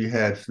because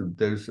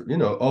there's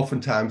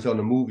oftentimes on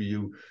a movie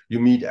you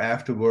meet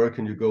after work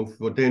and you go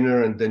for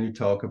dinner and then you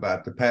talk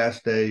about the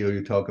past day or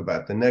you talk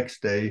about the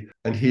next day.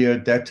 And here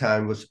that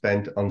time was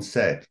spent on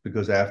set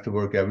because after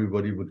work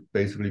everybody would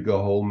basically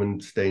go home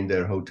and stay in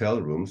their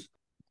hotel rooms.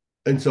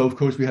 And so of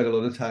course we had a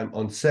lot of time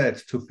on set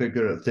to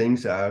figure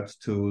things out,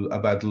 to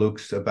about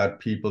looks,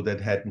 about people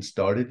that hadn't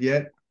started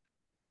yet.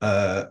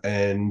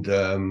 And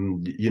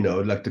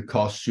like the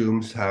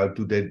costumes, how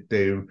do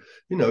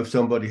if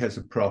somebody has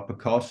a proper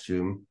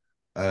costume,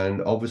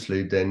 and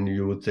obviously then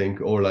you would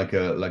think, or like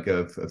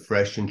a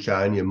fresh and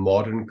shiny, a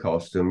modern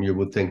costume, you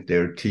would think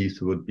their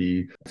teeth would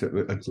be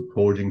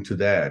according to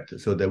that,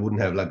 so they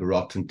wouldn't have like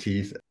rotten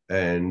teeth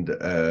and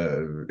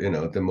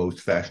the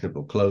most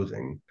fashionable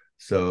clothing.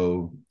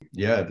 So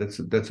yeah,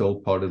 that's all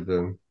part of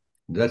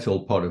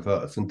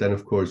us. And then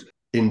of course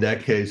in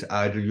that case,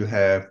 either you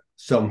have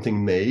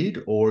something made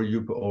or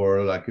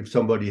like if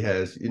somebody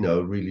has,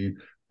 really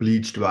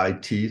bleached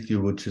white teeth, you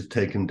would just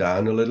take them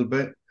down a little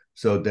bit.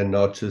 So they're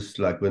not just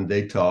like when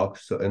they talk.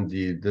 So and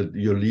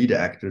your lead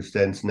actor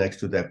stands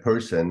next to that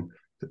person,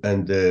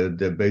 and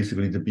the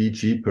basically the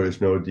BG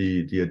person or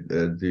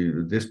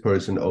the this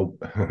person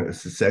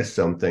says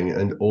something,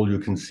 and all you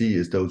can see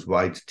is those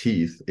white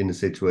teeth in a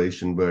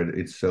situation where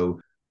it's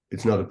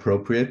not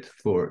appropriate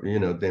for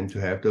them to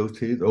have those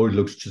teeth, or it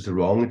looks just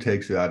wrong. It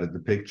takes you out of the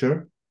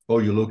picture,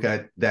 or you look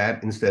at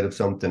that instead of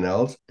something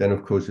else. Then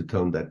of course you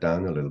tone that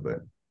down a little bit.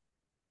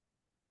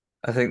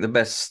 I think the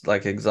best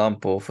like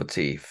example for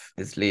teeth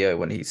is Leo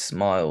when he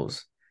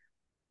smiles,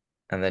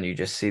 and then you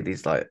just see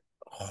these like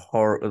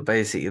horror.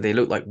 Basically, they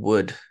look like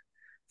wood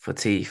for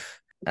teeth,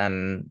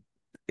 and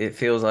it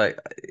feels like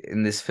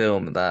in this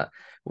film that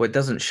what it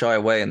doesn't shy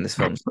away in this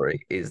film,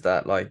 sorry, is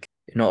that like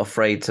you're not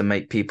afraid to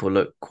make people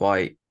look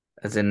quite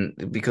as in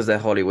because they're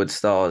Hollywood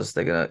stars,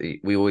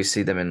 we always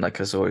see them in like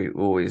a sort of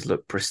always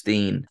look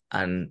pristine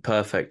and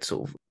perfect,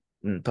 sort of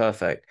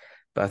perfect.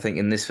 But I think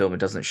in this film it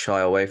doesn't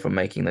shy away from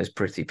making those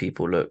pretty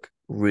people look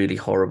really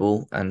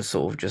horrible and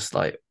sort of just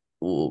like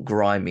all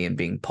grimy and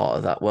being part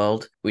of that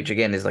world, which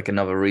again is like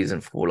another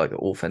reason for like the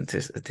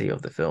authenticity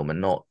of the film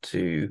and not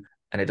to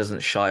and it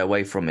doesn't shy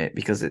away from it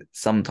because it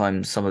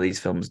sometimes some of these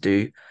films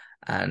do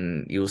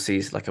and you'll see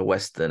like a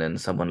western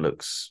and someone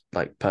looks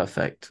like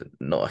perfect,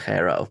 not a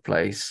hair out of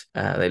place.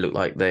 They look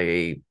like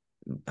they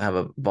have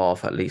a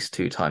bath at least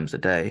 2 times a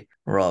day,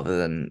 rather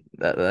than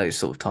those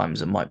sort of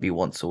times it might be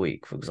once a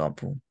week, for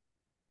example.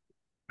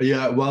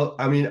 Yeah, well,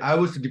 I mean, I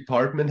was the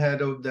department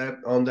head of that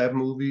on that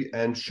movie,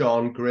 and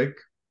Sean Grigg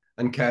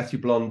and Kathy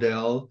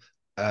Blondell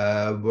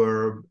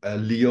were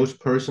Leo's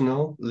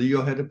personal.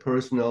 Leo had a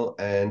personal,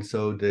 and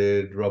so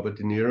did Robert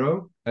De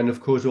Niro. And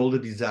of course, all the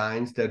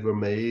designs that were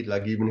made,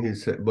 like even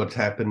his what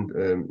happened.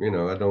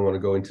 I don't want to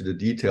go into the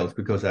details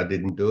because I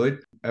didn't do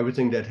it.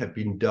 Everything that had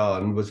been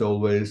done was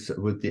always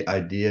with the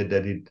idea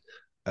that it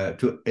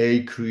to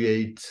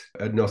create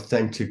an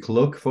authentic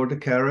look for the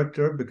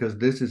character, because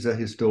this is a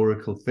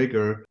historical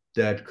figure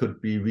that could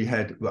be we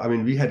had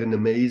an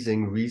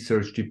amazing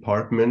research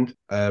department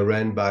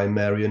ran by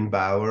Marion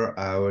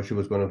Bauer. She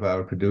was one of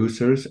our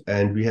producers,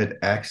 and we had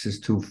access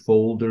to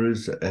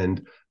folders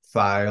and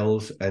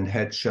files and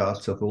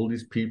headshots of all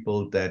these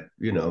people that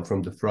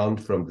from the front,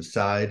 from the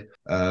side,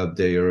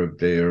 their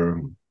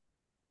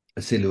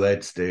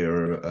silhouettes,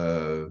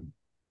 their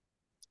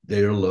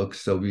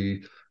looks. So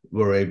we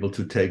were able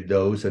to take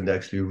those and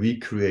actually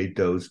recreate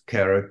those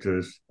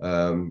characters.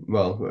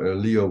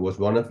 Leo was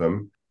one of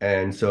them.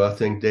 And so I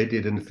think they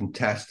did a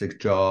fantastic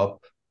job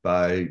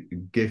by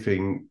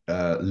giving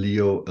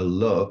Leo a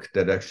look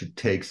that actually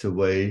takes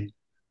away.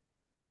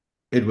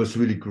 It was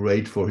really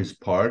great for his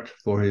part,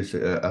 for his.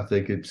 I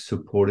think it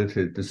supported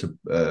his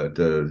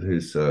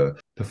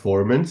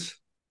performance,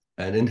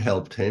 and it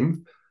helped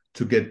him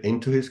to get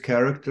into his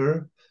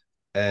character,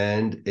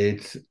 and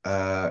it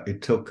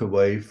took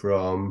away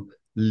from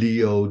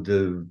Leo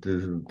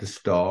the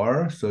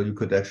star, so you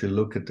could actually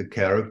look at the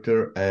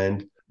character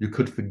and you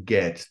could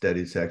forget that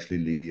it's actually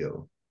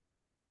Leo.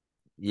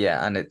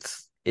 Yeah, and it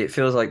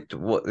feels like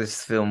what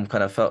this film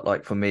kind of felt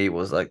like for me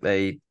was like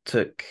they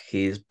took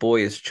his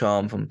boyish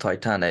charm from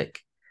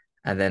Titanic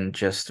and then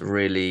just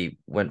really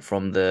went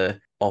from the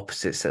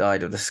opposite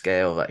side of the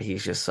scale that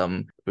he's just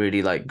some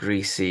really like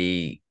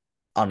greasy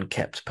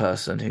unkept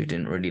person who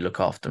didn't really look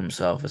after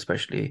himself,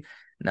 especially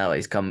now that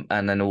he's come.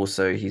 And then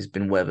also he's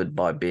been weathered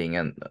by being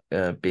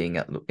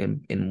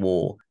in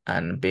war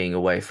and being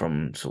away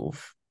from sort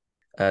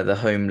of the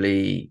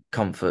homely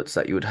comforts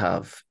that you would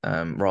have,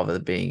 rather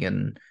than being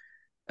in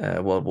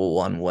World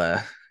War I,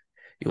 where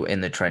you're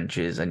in the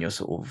trenches and you're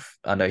sort of.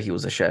 I know he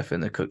was a chef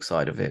in the cook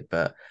side of it,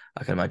 but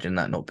I can imagine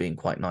that not being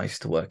quite nice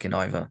to work in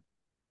either.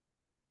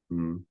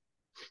 Mm.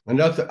 And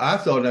that's, I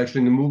thought actually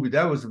in the movie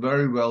that was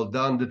very well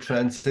done. The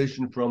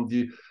transition from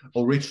the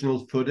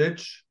original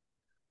footage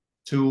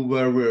to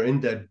where we're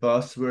in that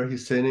bus where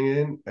he's sitting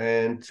in,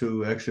 and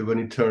to actually when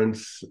he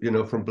turns,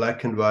 from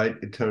black and white,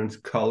 it turns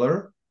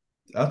color.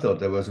 I thought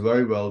that was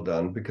very well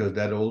done, because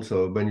that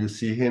also, when you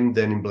see him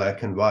then in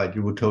black and white,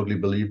 you would totally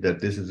believe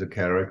that this is a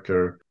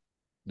character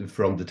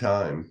from the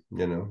time.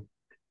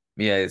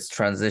 Yeah, it's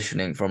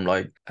transitioning from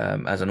like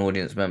as an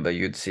audience member,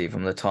 you'd see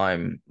from the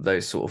time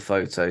those sort of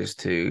photos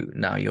to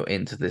now you're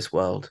into this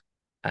world.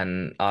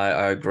 And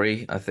I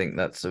agree. I think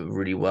that's a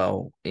really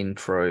well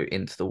intro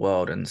into the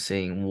world and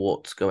seeing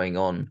what's going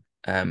on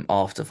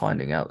after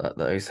finding out that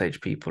the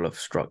Osage people have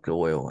struck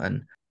oil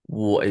and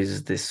what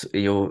is this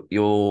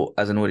you're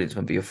as an audience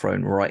member you're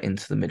thrown right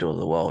into the middle of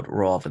the world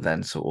rather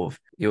than sort of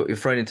you're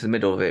thrown into the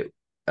middle of it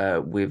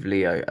with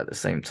Leo at the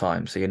same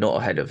time. So you're not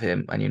ahead of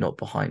him and you're not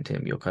behind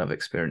him. You're kind of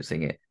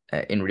experiencing it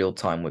in real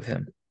time with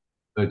him.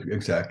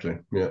 Exactly.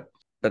 Yeah.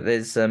 But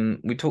there's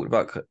we talked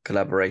about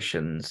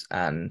collaborations,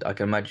 and I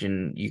can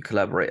imagine you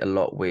collaborate a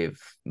lot with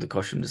the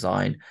costume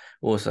design,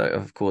 also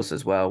of course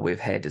as well with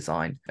hair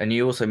design. And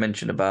you also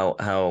mentioned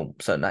about how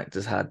certain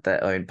actors had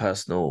their own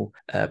personal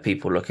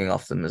people looking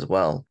after them as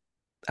well.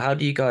 How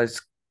do you guys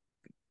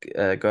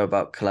go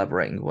about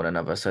collaborating with one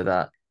another so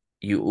that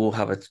you all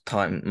have a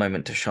time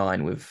moment to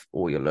shine with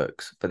all your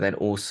looks, but then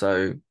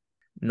also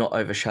not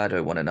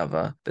overshadow one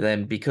another. But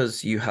then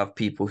because you have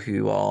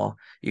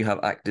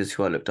actors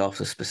who are looked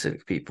after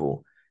specific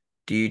people,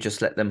 do you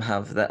just let them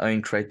have their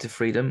own creative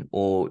freedom,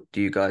 or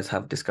do you guys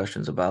have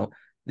discussions about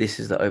this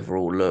is the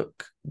overall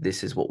look,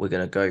 this is what we're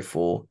going to go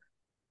for?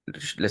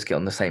 Let's get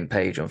on the same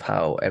page of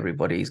how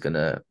everybody's going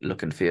to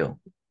look and feel.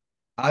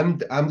 I'm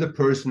the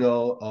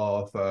personal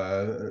of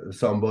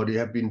somebody.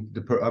 I mean,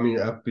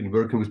 I've been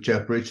working with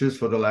Jeff Bridges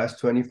for the last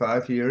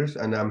 25 years,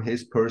 and I'm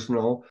his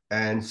personal.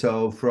 And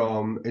so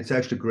it's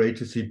actually great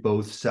to see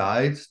both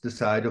sides, the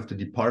side of the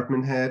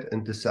department head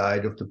and the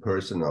side of the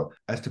personal.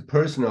 As the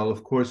personal,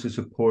 of course, you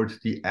support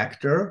the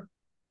actor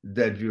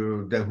that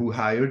who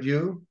hired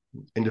you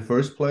in the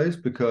first place,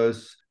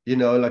 because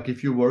like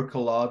if you work a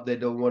lot, they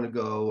don't want to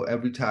go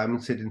every time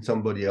and sit in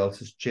somebody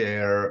else's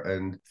chair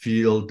and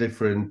feel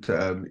different.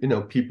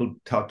 People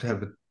talk to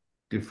have a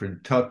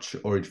different touch,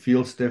 or it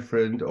feels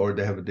different, or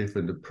they have a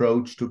different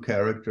approach to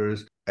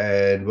characters,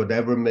 and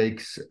whatever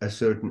makes a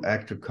certain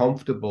actor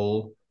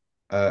comfortable.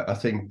 I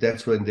think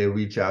that's when they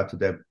reach out to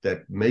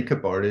that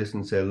makeup artist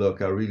and say,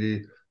 look, I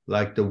really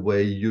like the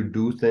way you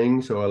do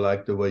things, or I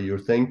like the way you're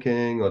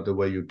thinking, or the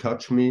way you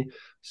touch me.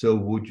 So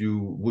would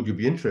you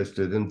be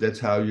interested? And that's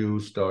how you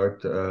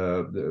start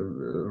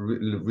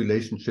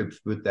relationships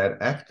with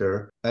that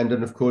actor. And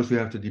then of course you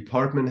have the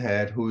department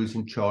head who is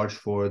in charge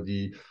for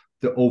the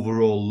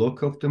overall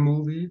look of the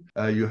movie.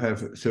 You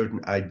have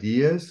certain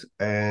ideas,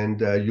 and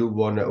you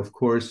want to, of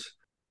course,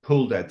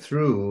 pull that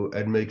through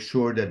and make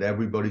sure that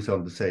everybody's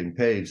on the same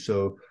page.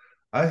 So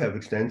I have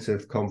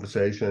extensive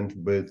conversations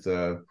with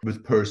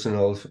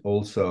personals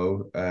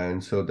also,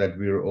 and so that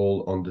we're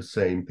all on the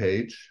same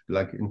page,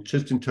 like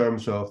just in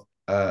terms of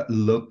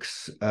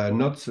looks,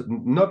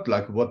 not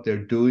like what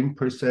they're doing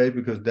per se,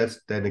 because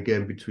that's then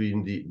again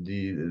between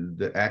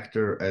the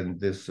actor and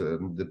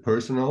the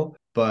personal.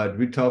 But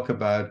we talk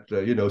about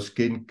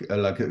skin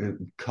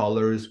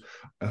colors,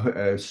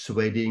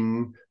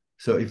 sweating.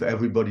 So if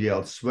everybody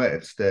else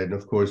sweats, then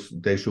of course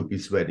they should be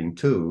sweating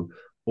too,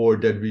 or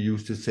that we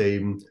use the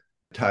same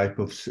type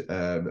of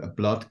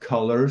blood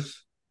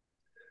colors,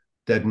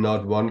 that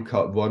not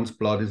one's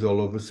blood is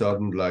all of a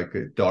sudden like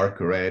a dark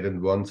red and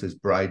one's is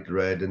bright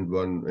red, and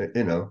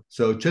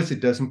so just it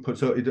doesn't put,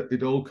 so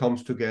it all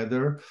comes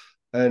together,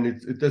 and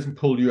it doesn't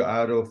pull you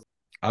out of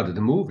the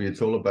movie.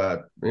 It's all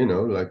about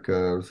like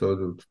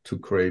to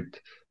create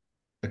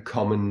a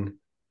common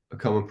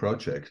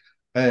project.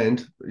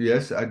 And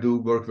yes, I do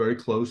work very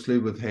closely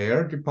with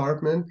hair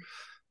department,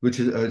 which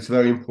is it's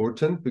very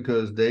important,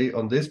 because they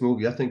on this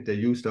movie I think they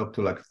used up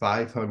to like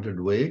 500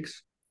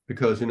 wigs,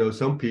 because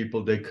some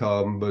people they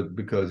come, but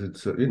because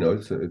it's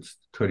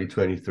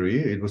 2023,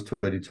 it was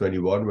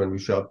 2021 when we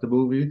shot the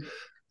movie.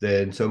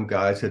 Then some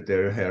guys had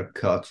their hair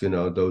cut,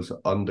 those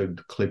under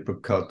clipper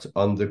cuts,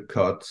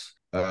 undercuts,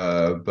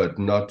 but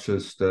not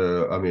just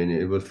I mean,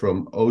 it was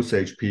from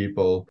Osage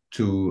people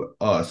to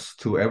us,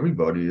 to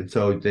everybody. And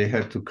so they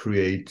had to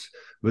create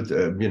with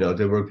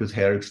they worked with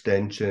hair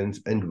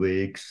extensions and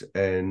wigs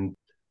and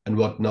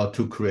whatnot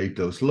to create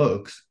those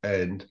looks.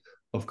 And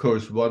of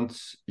course,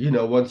 once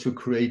you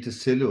create a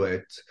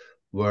silhouette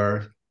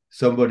where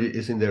somebody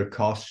is in their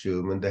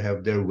costume and they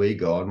have their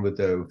wig on with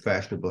their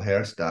fashionable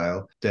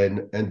hairstyle,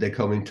 then and they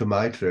come into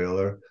my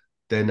trailer,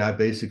 then I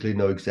basically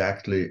know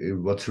exactly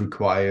what's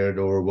required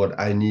or what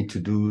I need to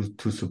do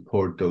to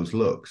support those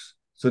looks.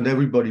 So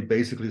everybody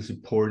basically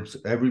supports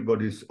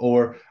everybody's,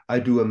 or I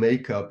do a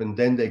makeup and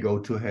then they go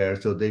to hair.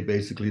 So they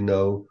basically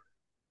know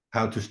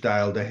how to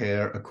style the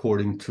hair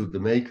according to the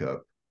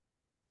makeup.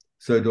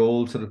 So it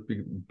all sort of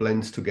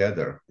blends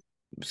together.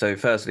 So,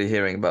 firstly,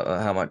 hearing about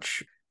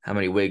how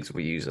many wigs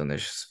we use on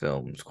this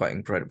film is quite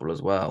incredible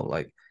as well.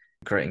 Like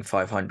creating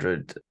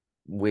 500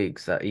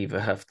 wigs that either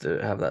have to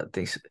have that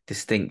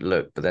distinct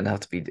look, but then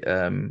have to be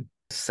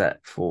set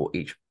for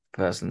each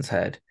person's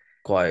head.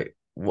 Quite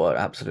what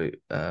an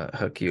absolute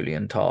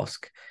Herculean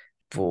task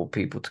for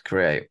people to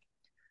create.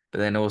 But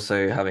then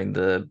also having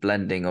the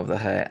blending of the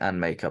hair and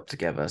makeup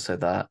together so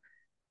that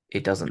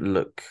it doesn't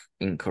look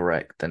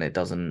incorrect and it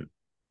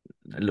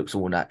looks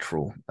all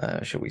natural,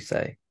 shall we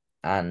say.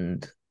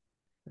 And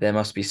there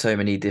must be so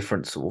many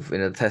different sort of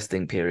in a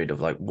testing period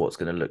of like what's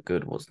going to look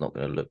good, what's not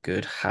going to look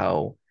good,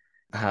 how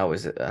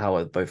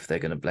are both they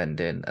going to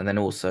blend in, and then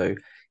also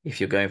if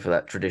you're going for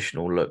that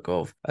traditional look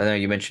of, I know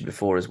you mentioned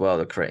before as well,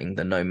 they're creating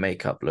the no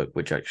makeup look,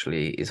 which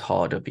actually is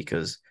harder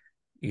because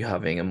you're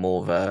having a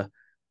more of a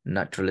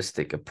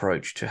naturalistic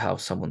approach to how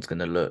someone's going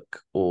to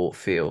look or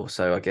feel.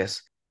 So I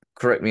guess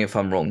correct me if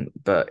I'm wrong,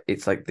 but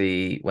it's like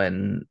the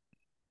when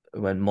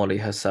Molly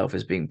herself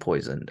is being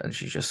poisoned and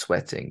she's just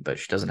sweating, but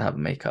she doesn't have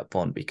makeup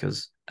on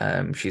because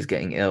she's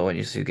getting ill and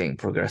she's getting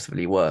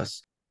progressively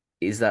worse.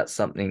 Is that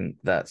something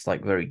that's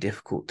like very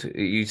difficult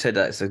to? You said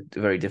that it's a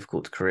very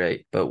difficult to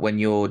create, but when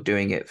you're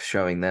doing it,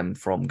 showing them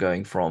from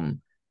going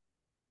from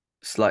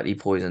slightly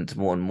poisoned to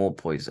more and more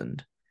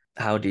poisoned,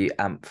 how do you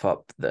amp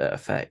up the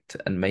effect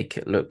and make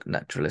it look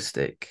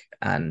naturalistic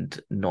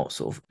and not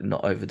sort of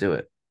not overdo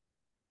it?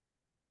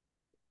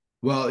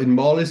 Well, in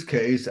Molly's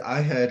case, I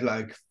had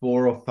like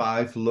 4 or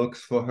 5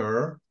 looks for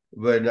her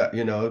when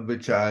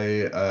which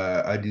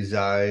I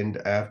designed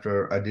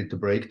after I did the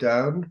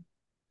breakdown.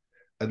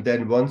 And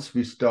then once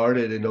we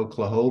started in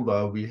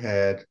Oklahoma, we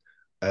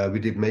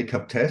did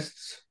makeup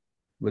tests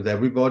with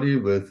everybody,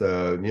 with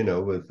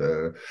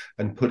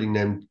and putting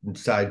them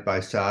side by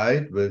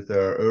side with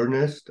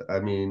Ernest. I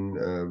mean,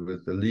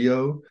 with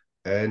Leo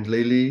and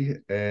Lily,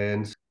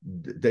 and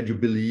that you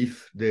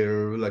believe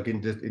they're like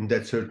in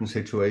that certain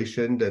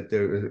situation, that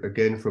they're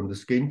again from the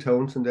skin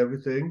tones and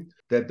everything,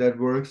 that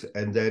works.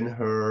 And then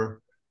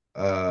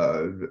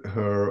uh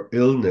her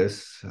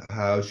illness,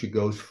 how she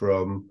goes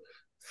from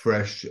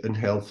fresh and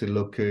healthy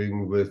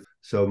looking with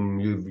some,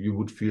 you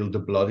would feel the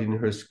blood in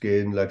her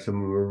skin, like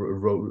some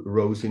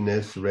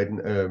rosiness, red,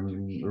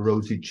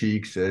 rosy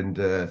cheeks, and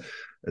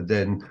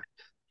then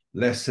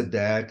less of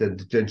that,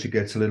 and then she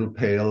gets a little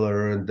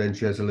paler, and then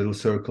she has a little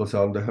circles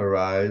under her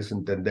eyes,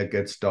 and then that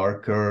gets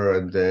darker,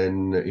 and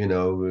then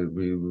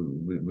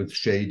with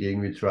shading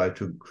we try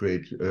to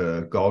create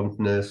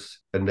gauntness,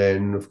 and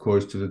then of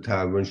course to the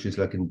time when she's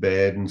like in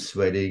bed and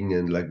sweating,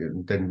 and like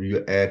and then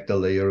you add the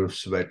layer of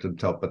sweat on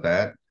top of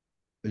that.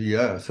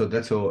 Yeah, so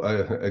that's all.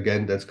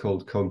 Again, that's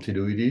called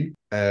continuity,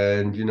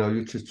 and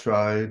you just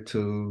try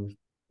to,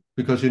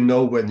 because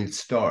when it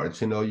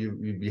starts.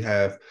 We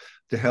have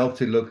the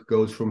healthy look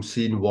goes from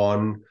scene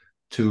 1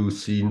 to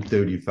scene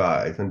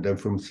 35, and then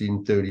from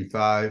scene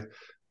 35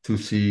 to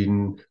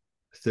scene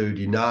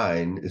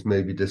 39 is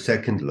maybe the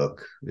second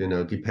look.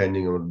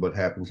 Depending on what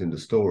happens in the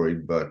story,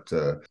 but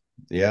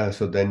yeah.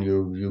 So then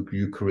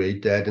you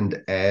create that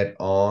and add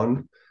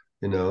on.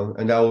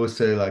 And I always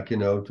say, like,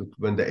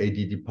 when the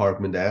AD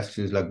department asks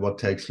you, is like, what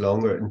takes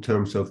longer in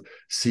terms of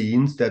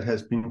scenes that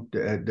has been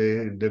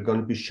they're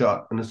going to be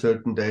shot on a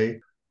certain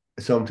day.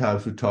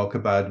 Sometimes we talk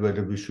about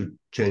whether we should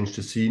change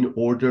the scene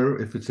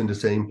order if it's in the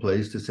same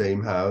place, the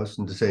same house,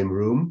 in the same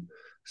room.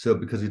 So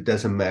because it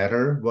doesn't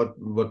matter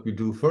what we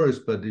do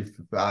first, but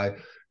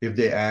if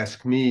they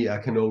ask me, I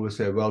can always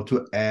say, well,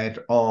 to add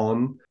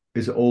on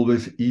is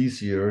always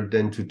easier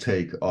than to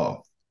take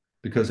off,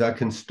 because I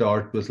can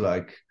start with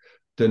like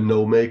the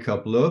no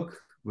makeup look,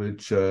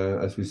 which,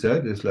 as we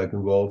said, is like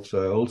involves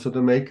also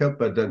the makeup,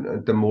 but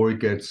then the more it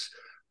gets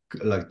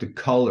like the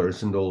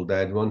colors and all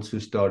that, once you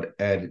start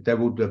adding, that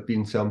would have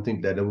been something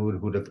that I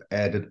would have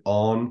added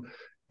on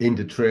in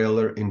the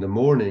trailer in the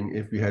morning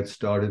if we had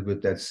started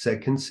with that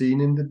second scene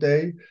in the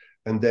day.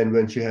 And then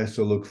when she has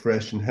to look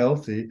fresh and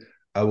healthy,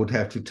 I would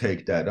have to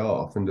take that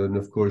off. And then,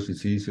 of course,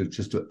 it's easier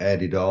just to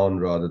add it on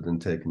rather than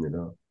taking it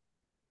off.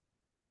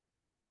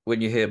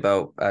 When you hear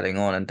about adding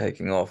on and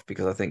taking off,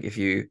 because I think if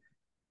you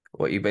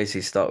what you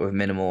basically start with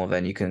minimal,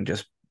 then you can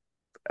just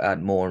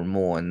add more and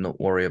more and not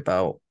worry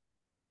about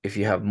if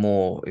you have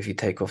more, if you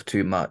take off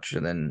too much,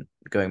 and then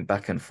going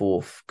back and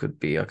forth could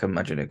be, I can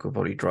imagine it could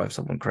probably drive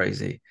someone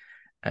crazy.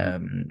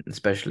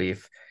 Especially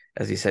if,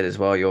 as you said as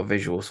well, you're a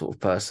visual sort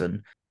of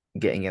person,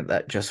 getting it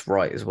that just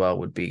right as well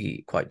would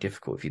be quite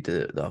difficult if you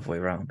did it the other way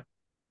around.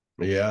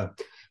 Yeah,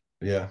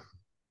 yeah.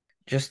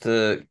 Just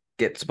to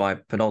get to my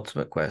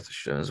penultimate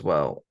question as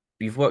well,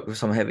 you've worked with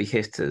some heavy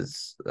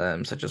hitters,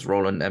 such as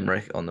Roland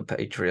Emmerich on The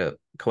Patriot,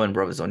 Coen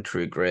Brothers on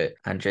True Grit,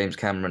 and James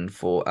Cameron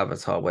for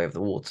Avatar: Way of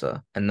the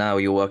Water. And now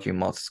you're working with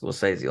Martin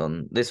Scorsese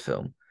on this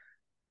film.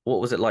 What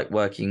was it like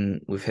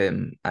working with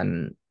him,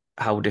 and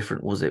how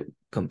different was it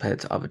compared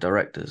to other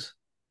directors?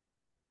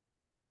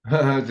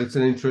 That's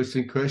an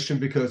interesting question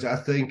because I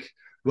think,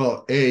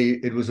 well,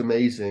 it was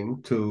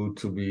amazing to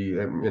be,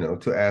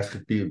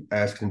 to be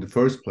asked in the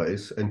first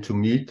place and to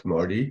meet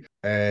Marty,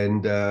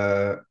 and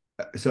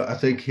so I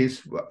think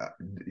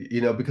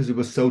because it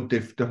was so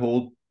the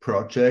whole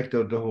project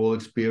or the whole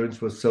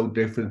experience was so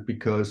different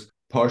because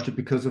partially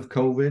because of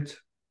COVID.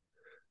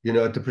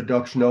 At the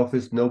production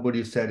office,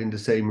 nobody sat in the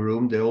same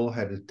room. They all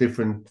had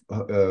different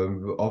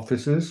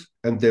offices,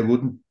 and they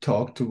wouldn't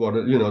talk to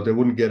they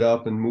wouldn't get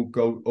up and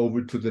go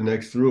over to the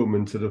next room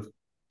and sort of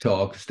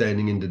talk,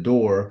 standing in the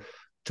door,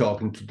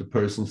 talking to the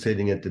person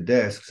sitting at the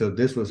desk. So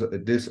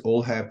this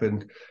all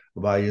happened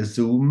via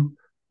Zoom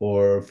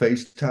or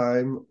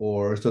FaceTime,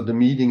 or so the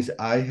meetings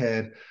I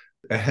had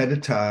ahead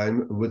of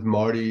time with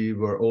Marty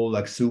were all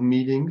like Zoom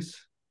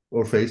meetings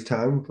or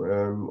FaceTime,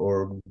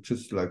 or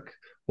just like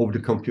over the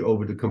computer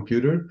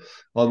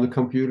on the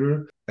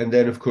computer. And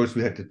then of course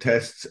we had the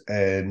tests,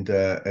 and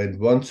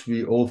once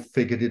we all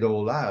figured it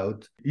all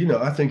out,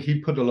 I think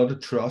he put a lot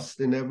of trust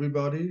in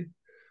everybody,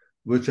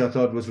 which I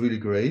thought was really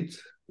great,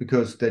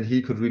 because then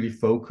he could really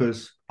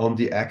focus on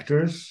the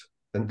actors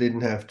and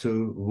didn't have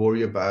to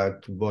worry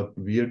about what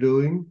we're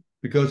doing.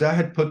 Because I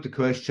had put the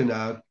question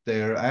out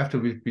there after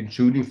we've been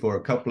shooting for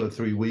a couple of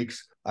 3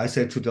 weeks. I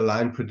said to the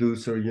line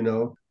producer,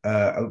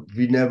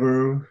 we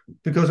never,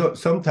 because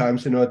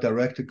sometimes, a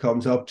director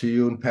comes up to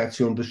you and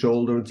pats you on the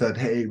shoulder and said,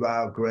 "Hey,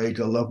 wow,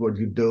 great, I love what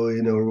you're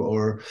doing,"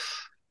 or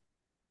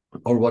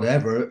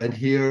whatever. And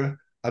here,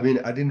 I mean,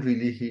 I didn't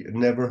really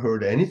never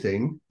heard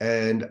anything.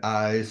 And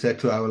I said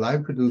to our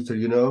line producer,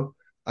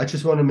 I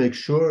just want to make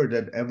sure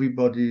that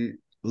everybody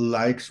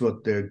likes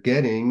what they're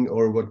getting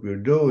or what we're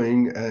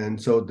doing,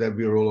 and so that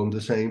we're all on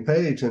the same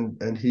page.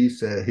 And he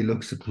said, he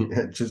looks at me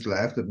and just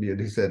laughed at me, and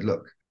he said,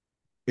 "Look,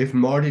 if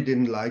Marty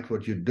didn't like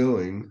what you're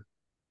doing,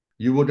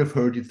 you would have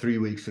heard it 3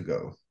 weeks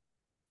ago.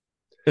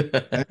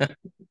 And,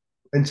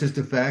 and just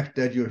the fact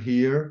that you're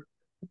here,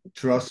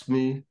 trust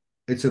me,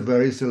 it's a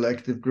very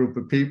selective group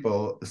of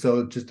people.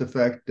 So just the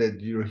fact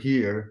that you're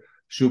here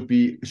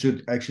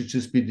should actually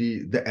just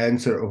be the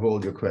answer of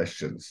all your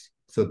questions.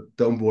 So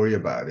don't worry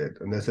about it."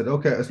 And I said,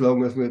 "Okay, as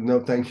long as we no,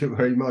 thank you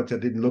very much." I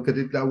didn't look at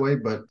it that way,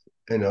 but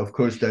of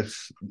course,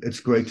 it's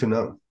great to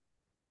know.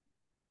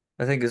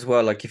 I think as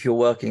well, like if you're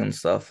working on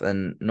stuff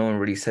and no one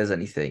really says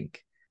anything,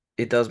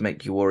 it does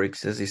make you worry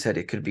because, as you said,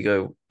 it could be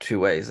go two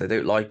ways. They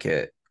don't like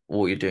it,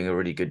 or you're doing a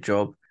really good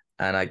job.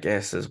 And I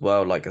guess as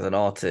well, like as an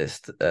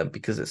artist,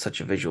 because it's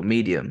such a visual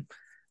medium,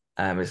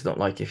 it's not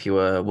like if you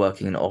were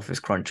working in an office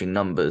crunching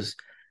numbers,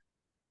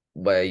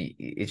 where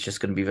it's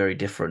just going to be very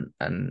different.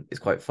 And it's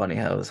quite funny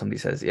how somebody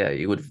says, "Yeah,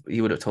 he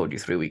would have told you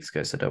 3 weeks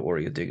ago, so don't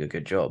worry, you're doing a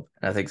good job."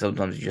 And I think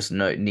sometimes you just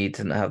need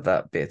to have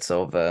that bit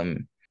of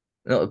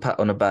not a pat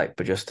on the back,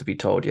 but just to be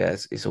told, yeah,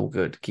 it's all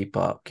good. Keep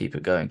up, keep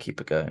it going,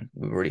 keep it going.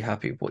 We're really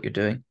happy with what you're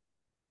doing.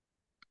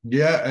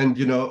 Yeah, and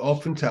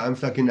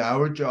oftentimes, like in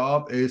our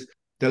job, is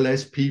the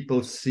less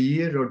people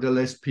see it or the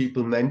less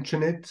people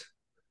mention it,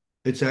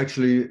 it's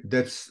actually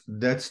that's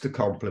the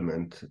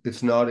compliment.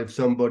 It's not if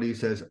somebody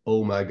says,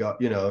 "Oh my God,"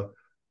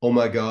 "Oh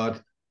my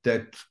God,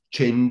 that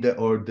chin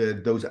or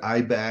those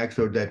eye bags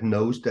or that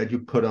nose that you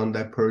put on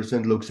that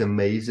person looks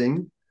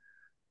amazing."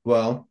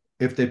 Well,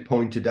 if they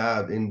point it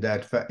out in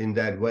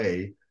that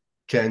way,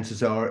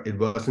 chances are it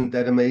wasn't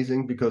that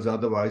amazing, because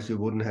otherwise you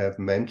wouldn't have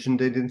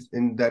mentioned it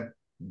in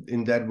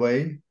that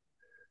way,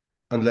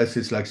 unless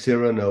it's like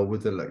Cyrano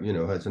with a, like,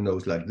 has a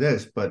nose like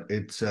this. But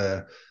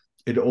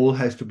it all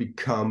has to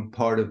become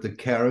part of the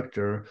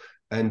character.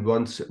 And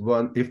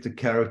if the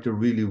character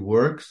really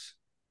works,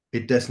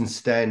 it doesn't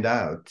stand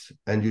out,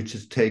 and you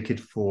just take it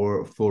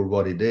for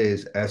what it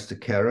is as the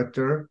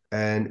character,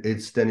 and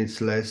it's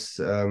less,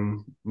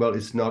 well,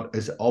 it's not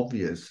as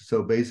obvious.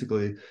 So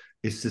basically,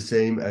 it's the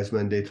same as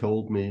when they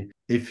told me,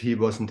 if he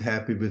wasn't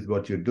happy with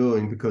what you're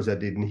doing because I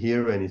didn't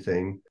hear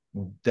anything,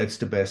 that's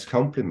the best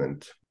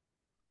compliment.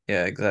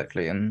 Yeah,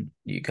 exactly. And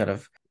you kind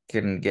of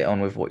can get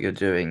on with what you're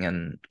doing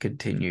and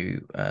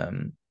continue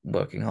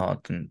working hard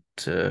and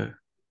to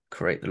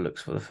create the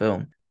looks for the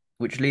film.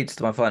 Which leads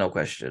to my final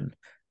question.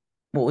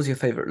 What was your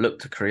favorite look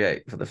to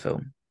create for the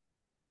film?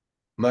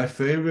 My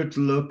favorite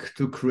look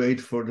to create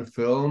for the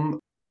film,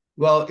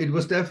 well, it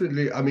was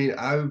definitely, I mean,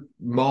 I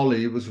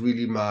Molly was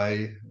really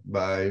my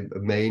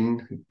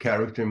main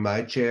character in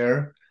my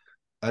chair,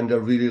 and I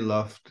really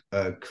loved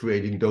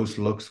creating those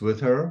looks with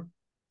her.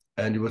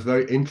 And it was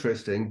very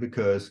interesting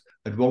because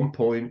at one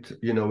point,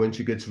 when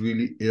she gets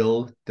really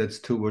ill, that's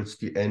towards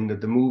the end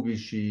of the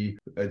movie,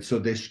 so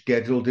they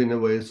scheduled in a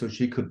way so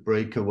she could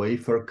break away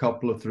for a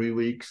couple of 3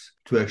 weeks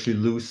to actually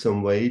lose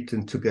some weight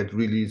and to get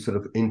really sort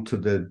of into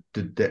the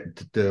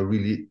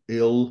really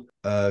ill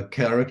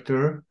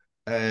character.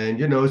 And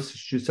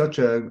she's such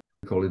a,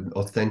 call it,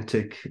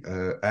 authentic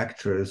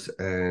actress,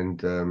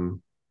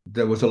 and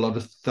there was a lot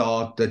of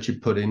thought that she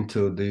put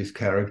into these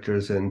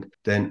characters. And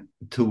then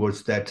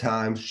towards that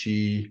time,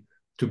 she,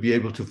 to be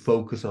able to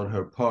focus on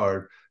her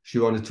part, she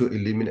wanted to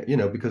eliminate, you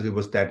know, because it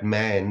was that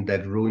man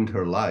that ruined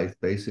her life.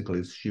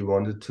 Basically, she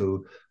wanted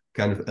to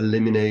kind of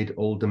eliminate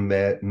all the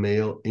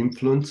male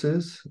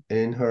influences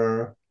in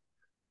her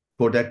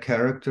for that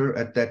character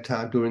at that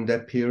time during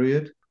that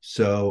period.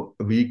 So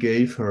we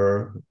gave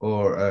her,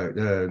 or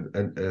a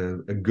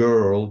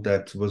girl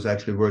that was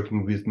actually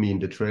working with me in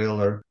the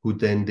trailer, who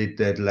then did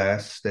that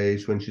last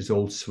stage when she's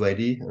all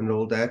sweaty and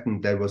all that,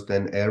 and that was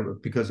then air,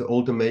 because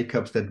all the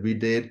makeups that we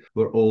did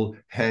were all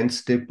hand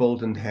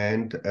stippled and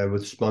hand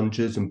with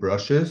sponges and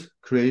brushes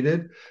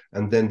created,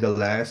 and then the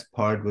last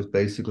part was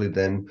basically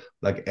then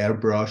like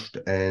airbrushed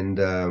and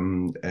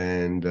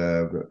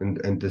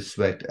the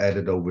sweat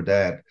added over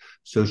that,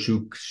 so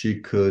she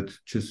could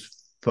just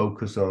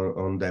focus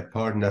on that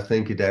part. And I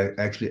think it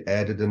actually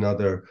added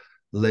another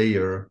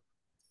layer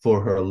for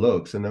her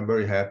looks. And I'm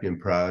very happy and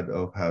proud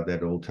of how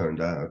that all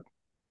turned out.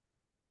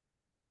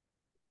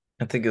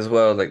 I think as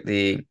well, like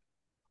the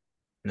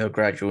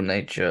gradual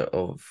nature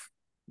of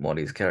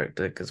Molly's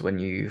character, because when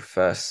you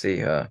first see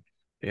her,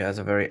 she has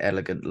a very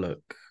elegant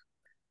look.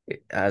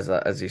 As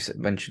you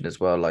mentioned as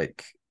well,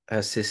 like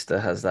her sister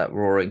has that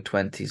roaring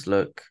 20s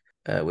look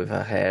with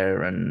her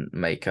hair and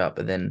makeup,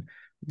 and then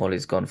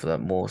Molly's gone for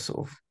that more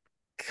sort of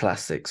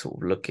classic sort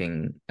of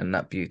looking and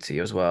that beauty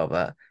as well.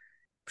 That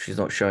she's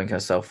not showing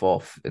herself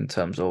off in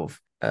terms of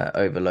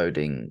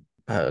overloading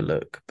her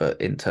look,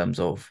 but in terms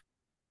of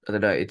I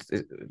don't know,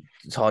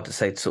 it's hard to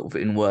say sort of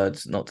in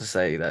words, not to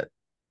say that,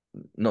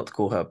 not to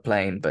call her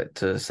plain, but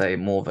to say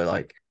more of a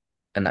like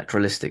a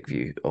naturalistic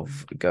view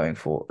of going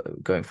for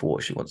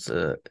what she wants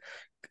to,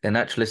 a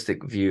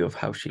naturalistic view of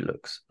how she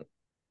looks.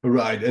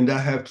 Right. And I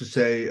have to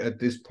say at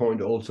this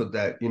point also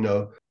that, you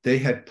know, they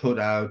had put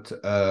out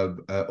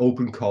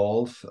open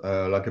calls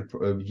like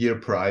a year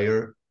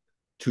prior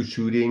to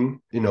shooting,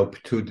 you know,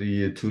 to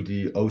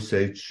the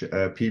Osage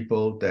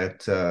people that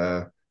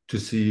to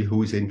see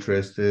who's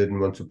interested and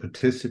want to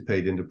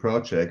participate in the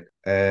project.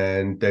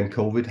 And then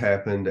COVID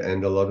happened,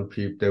 and a lot of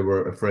people they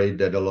were afraid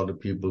that a lot of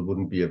people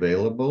wouldn't be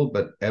available.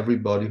 But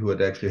everybody who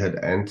had actually had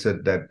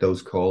answered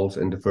those calls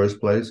in the first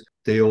place,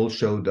 they all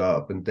showed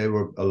up, and there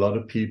were a lot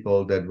of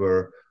people that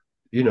were,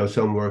 you know,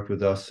 some worked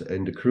with us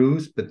in the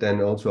cruise, but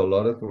then also a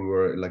lot of them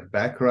were like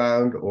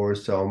background, or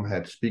some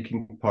had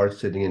speaking parts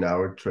sitting in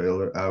our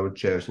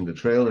chairs in the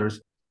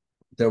trailers.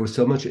 There was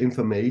so much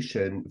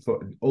information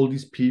for all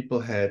these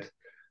people had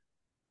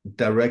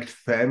direct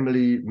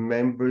family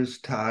members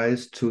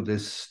ties to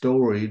this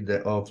story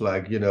of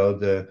like, you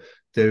know,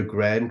 their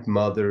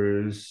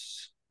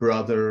grandmother's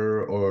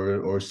brother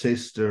or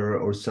sister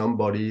or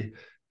somebody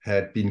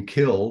had been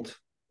killed,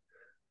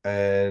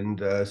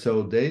 and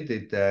so they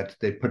did that.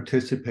 They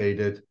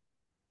participated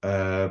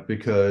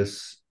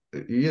because,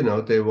 you know,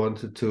 they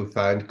wanted to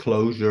find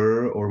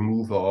closure or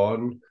move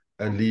on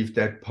and leave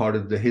that part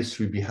of the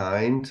history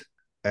behind.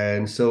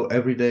 And so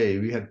every day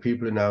we had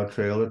people in our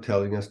trailer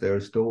telling us their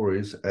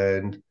stories,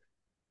 and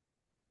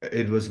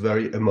it was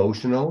very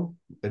emotional.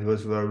 There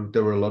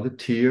were a lot of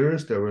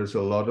tears. There was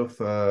a lot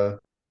of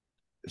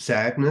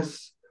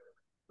sadness.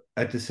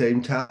 At the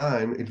same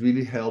time, it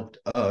really helped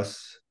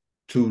us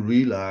to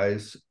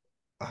realize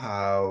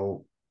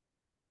how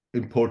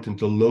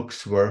important the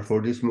looks were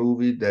for this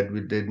movie, that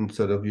we didn't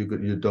sort of,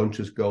 you don't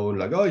just go and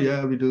like, oh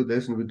yeah, we do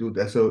this and we do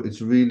that. So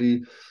it's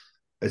really,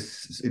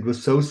 it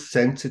was so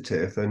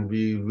sensitive, and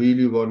we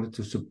really wanted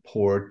to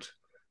support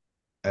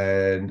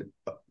and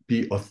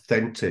be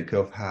authentic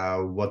of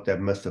how what that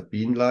must have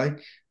been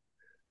like,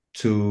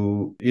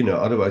 to, you know,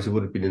 otherwise it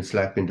would have been a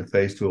slap in the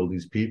face to all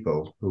these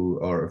people who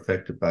are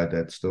affected by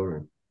that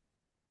story.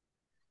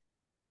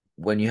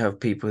 When you have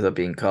people that are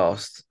being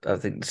cast, I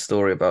think the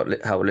story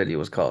about how Lydia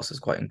was cast is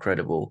quite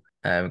incredible.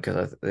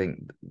 Because I think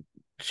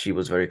she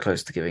was very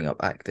close to giving up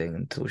acting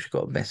until she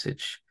got a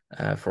message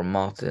from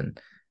Martin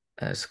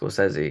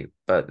Scorsese.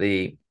 But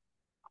the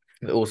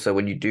also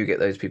when you do get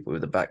those people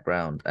with the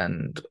background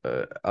and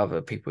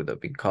other people that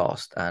have been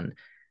cast and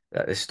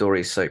that this story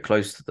is so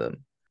close to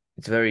them,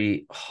 it's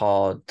very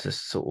hard to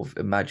sort of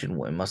imagine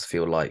what it must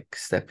feel like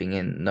stepping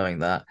in, knowing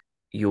that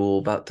you're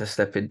about to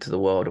step into the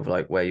world of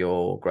like where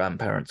your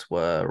grandparents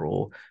were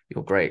or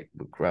your great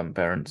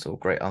grandparents or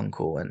great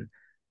uncle and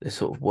the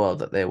sort of world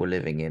that they were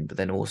living in, but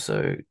then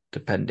also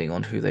depending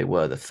on who they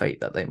were, the fate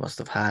that they must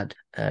have had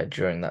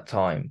during that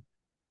time.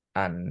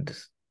 And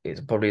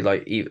it's probably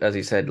like, as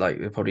you said, like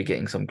they're probably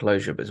getting some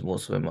closure, but it's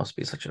also it must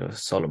be such a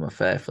solemn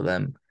affair for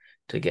them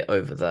to get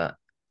over that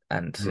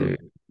and to Mm.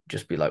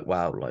 just be like,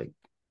 wow, like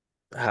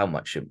how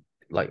much it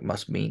like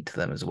must mean to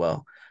them as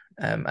well.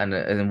 And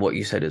then what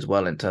you said as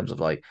well in terms of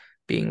like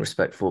being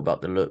respectful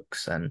about the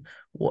looks and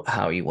what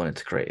how you wanted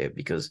to create it,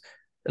 because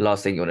the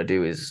last thing you want to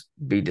do is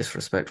be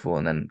disrespectful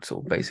and then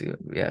sort of basically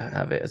yeah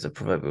have it as a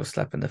proverbial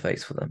slap in the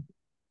face for them.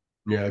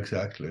 Yeah,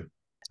 exactly.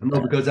 No,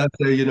 because I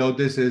say, you know,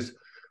 this is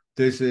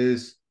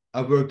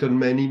I've worked on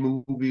many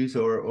movies,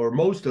 or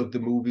most of the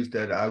movies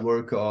that I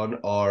work on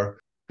are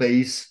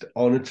based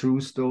on a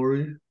true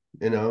story,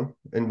 you know,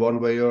 in one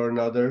way or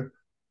another.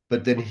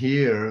 But then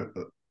here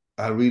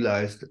I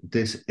realized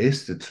this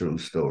is the true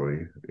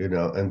story, you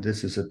know, and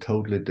this is a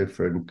totally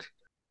different.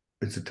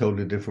 it's a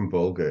totally different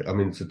ball game. I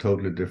mean, it's a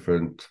totally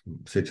different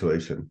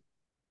situation.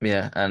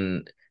 Yeah,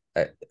 and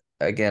uh,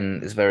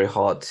 again, it's very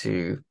hard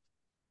to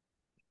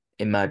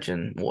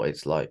imagine what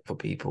it's like for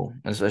people,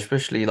 and so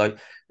especially like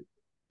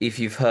if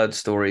you've heard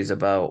stories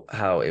about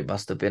how it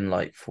must have been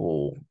like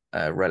for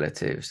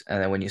relatives,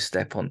 and then when you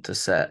step onto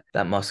set,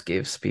 that must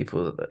give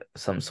people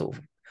some sort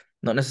of,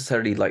 not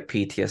necessarily like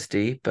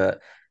PTSD,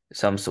 but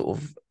some sort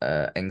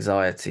of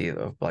anxiety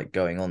of like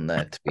going on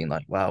there to being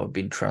like, wow, we've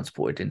been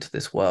transported into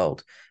this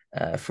world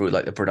through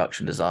like the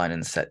production design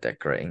and set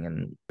decorating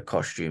and the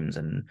costumes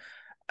and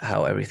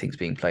how everything's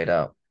being played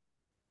out.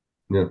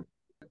 Yeah.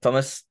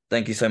 Thomas,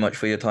 thank you so much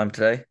for your time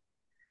today.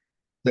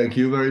 Thank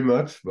you very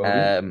much,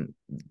 Bobby.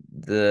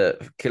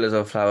 The Killers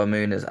of Flower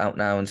Moon is out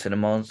now in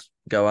cinemas.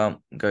 Go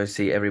out, go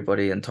see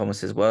everybody and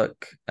Thomas's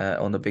work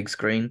on the big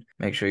screen.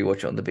 Make sure you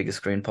watch it on the biggest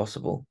screen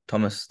possible.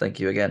 Thomas, thank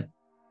you again.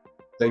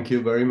 Thank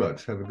you very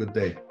much. Have a good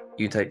day.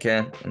 You take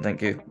care and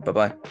thank you. Bye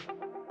bye.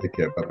 Take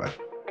care. Bye bye.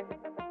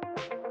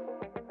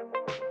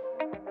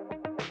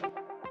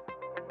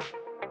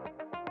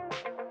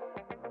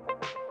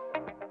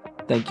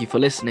 Thank you for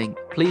listening.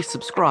 Please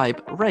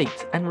subscribe,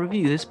 rate, and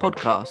review this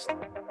podcast.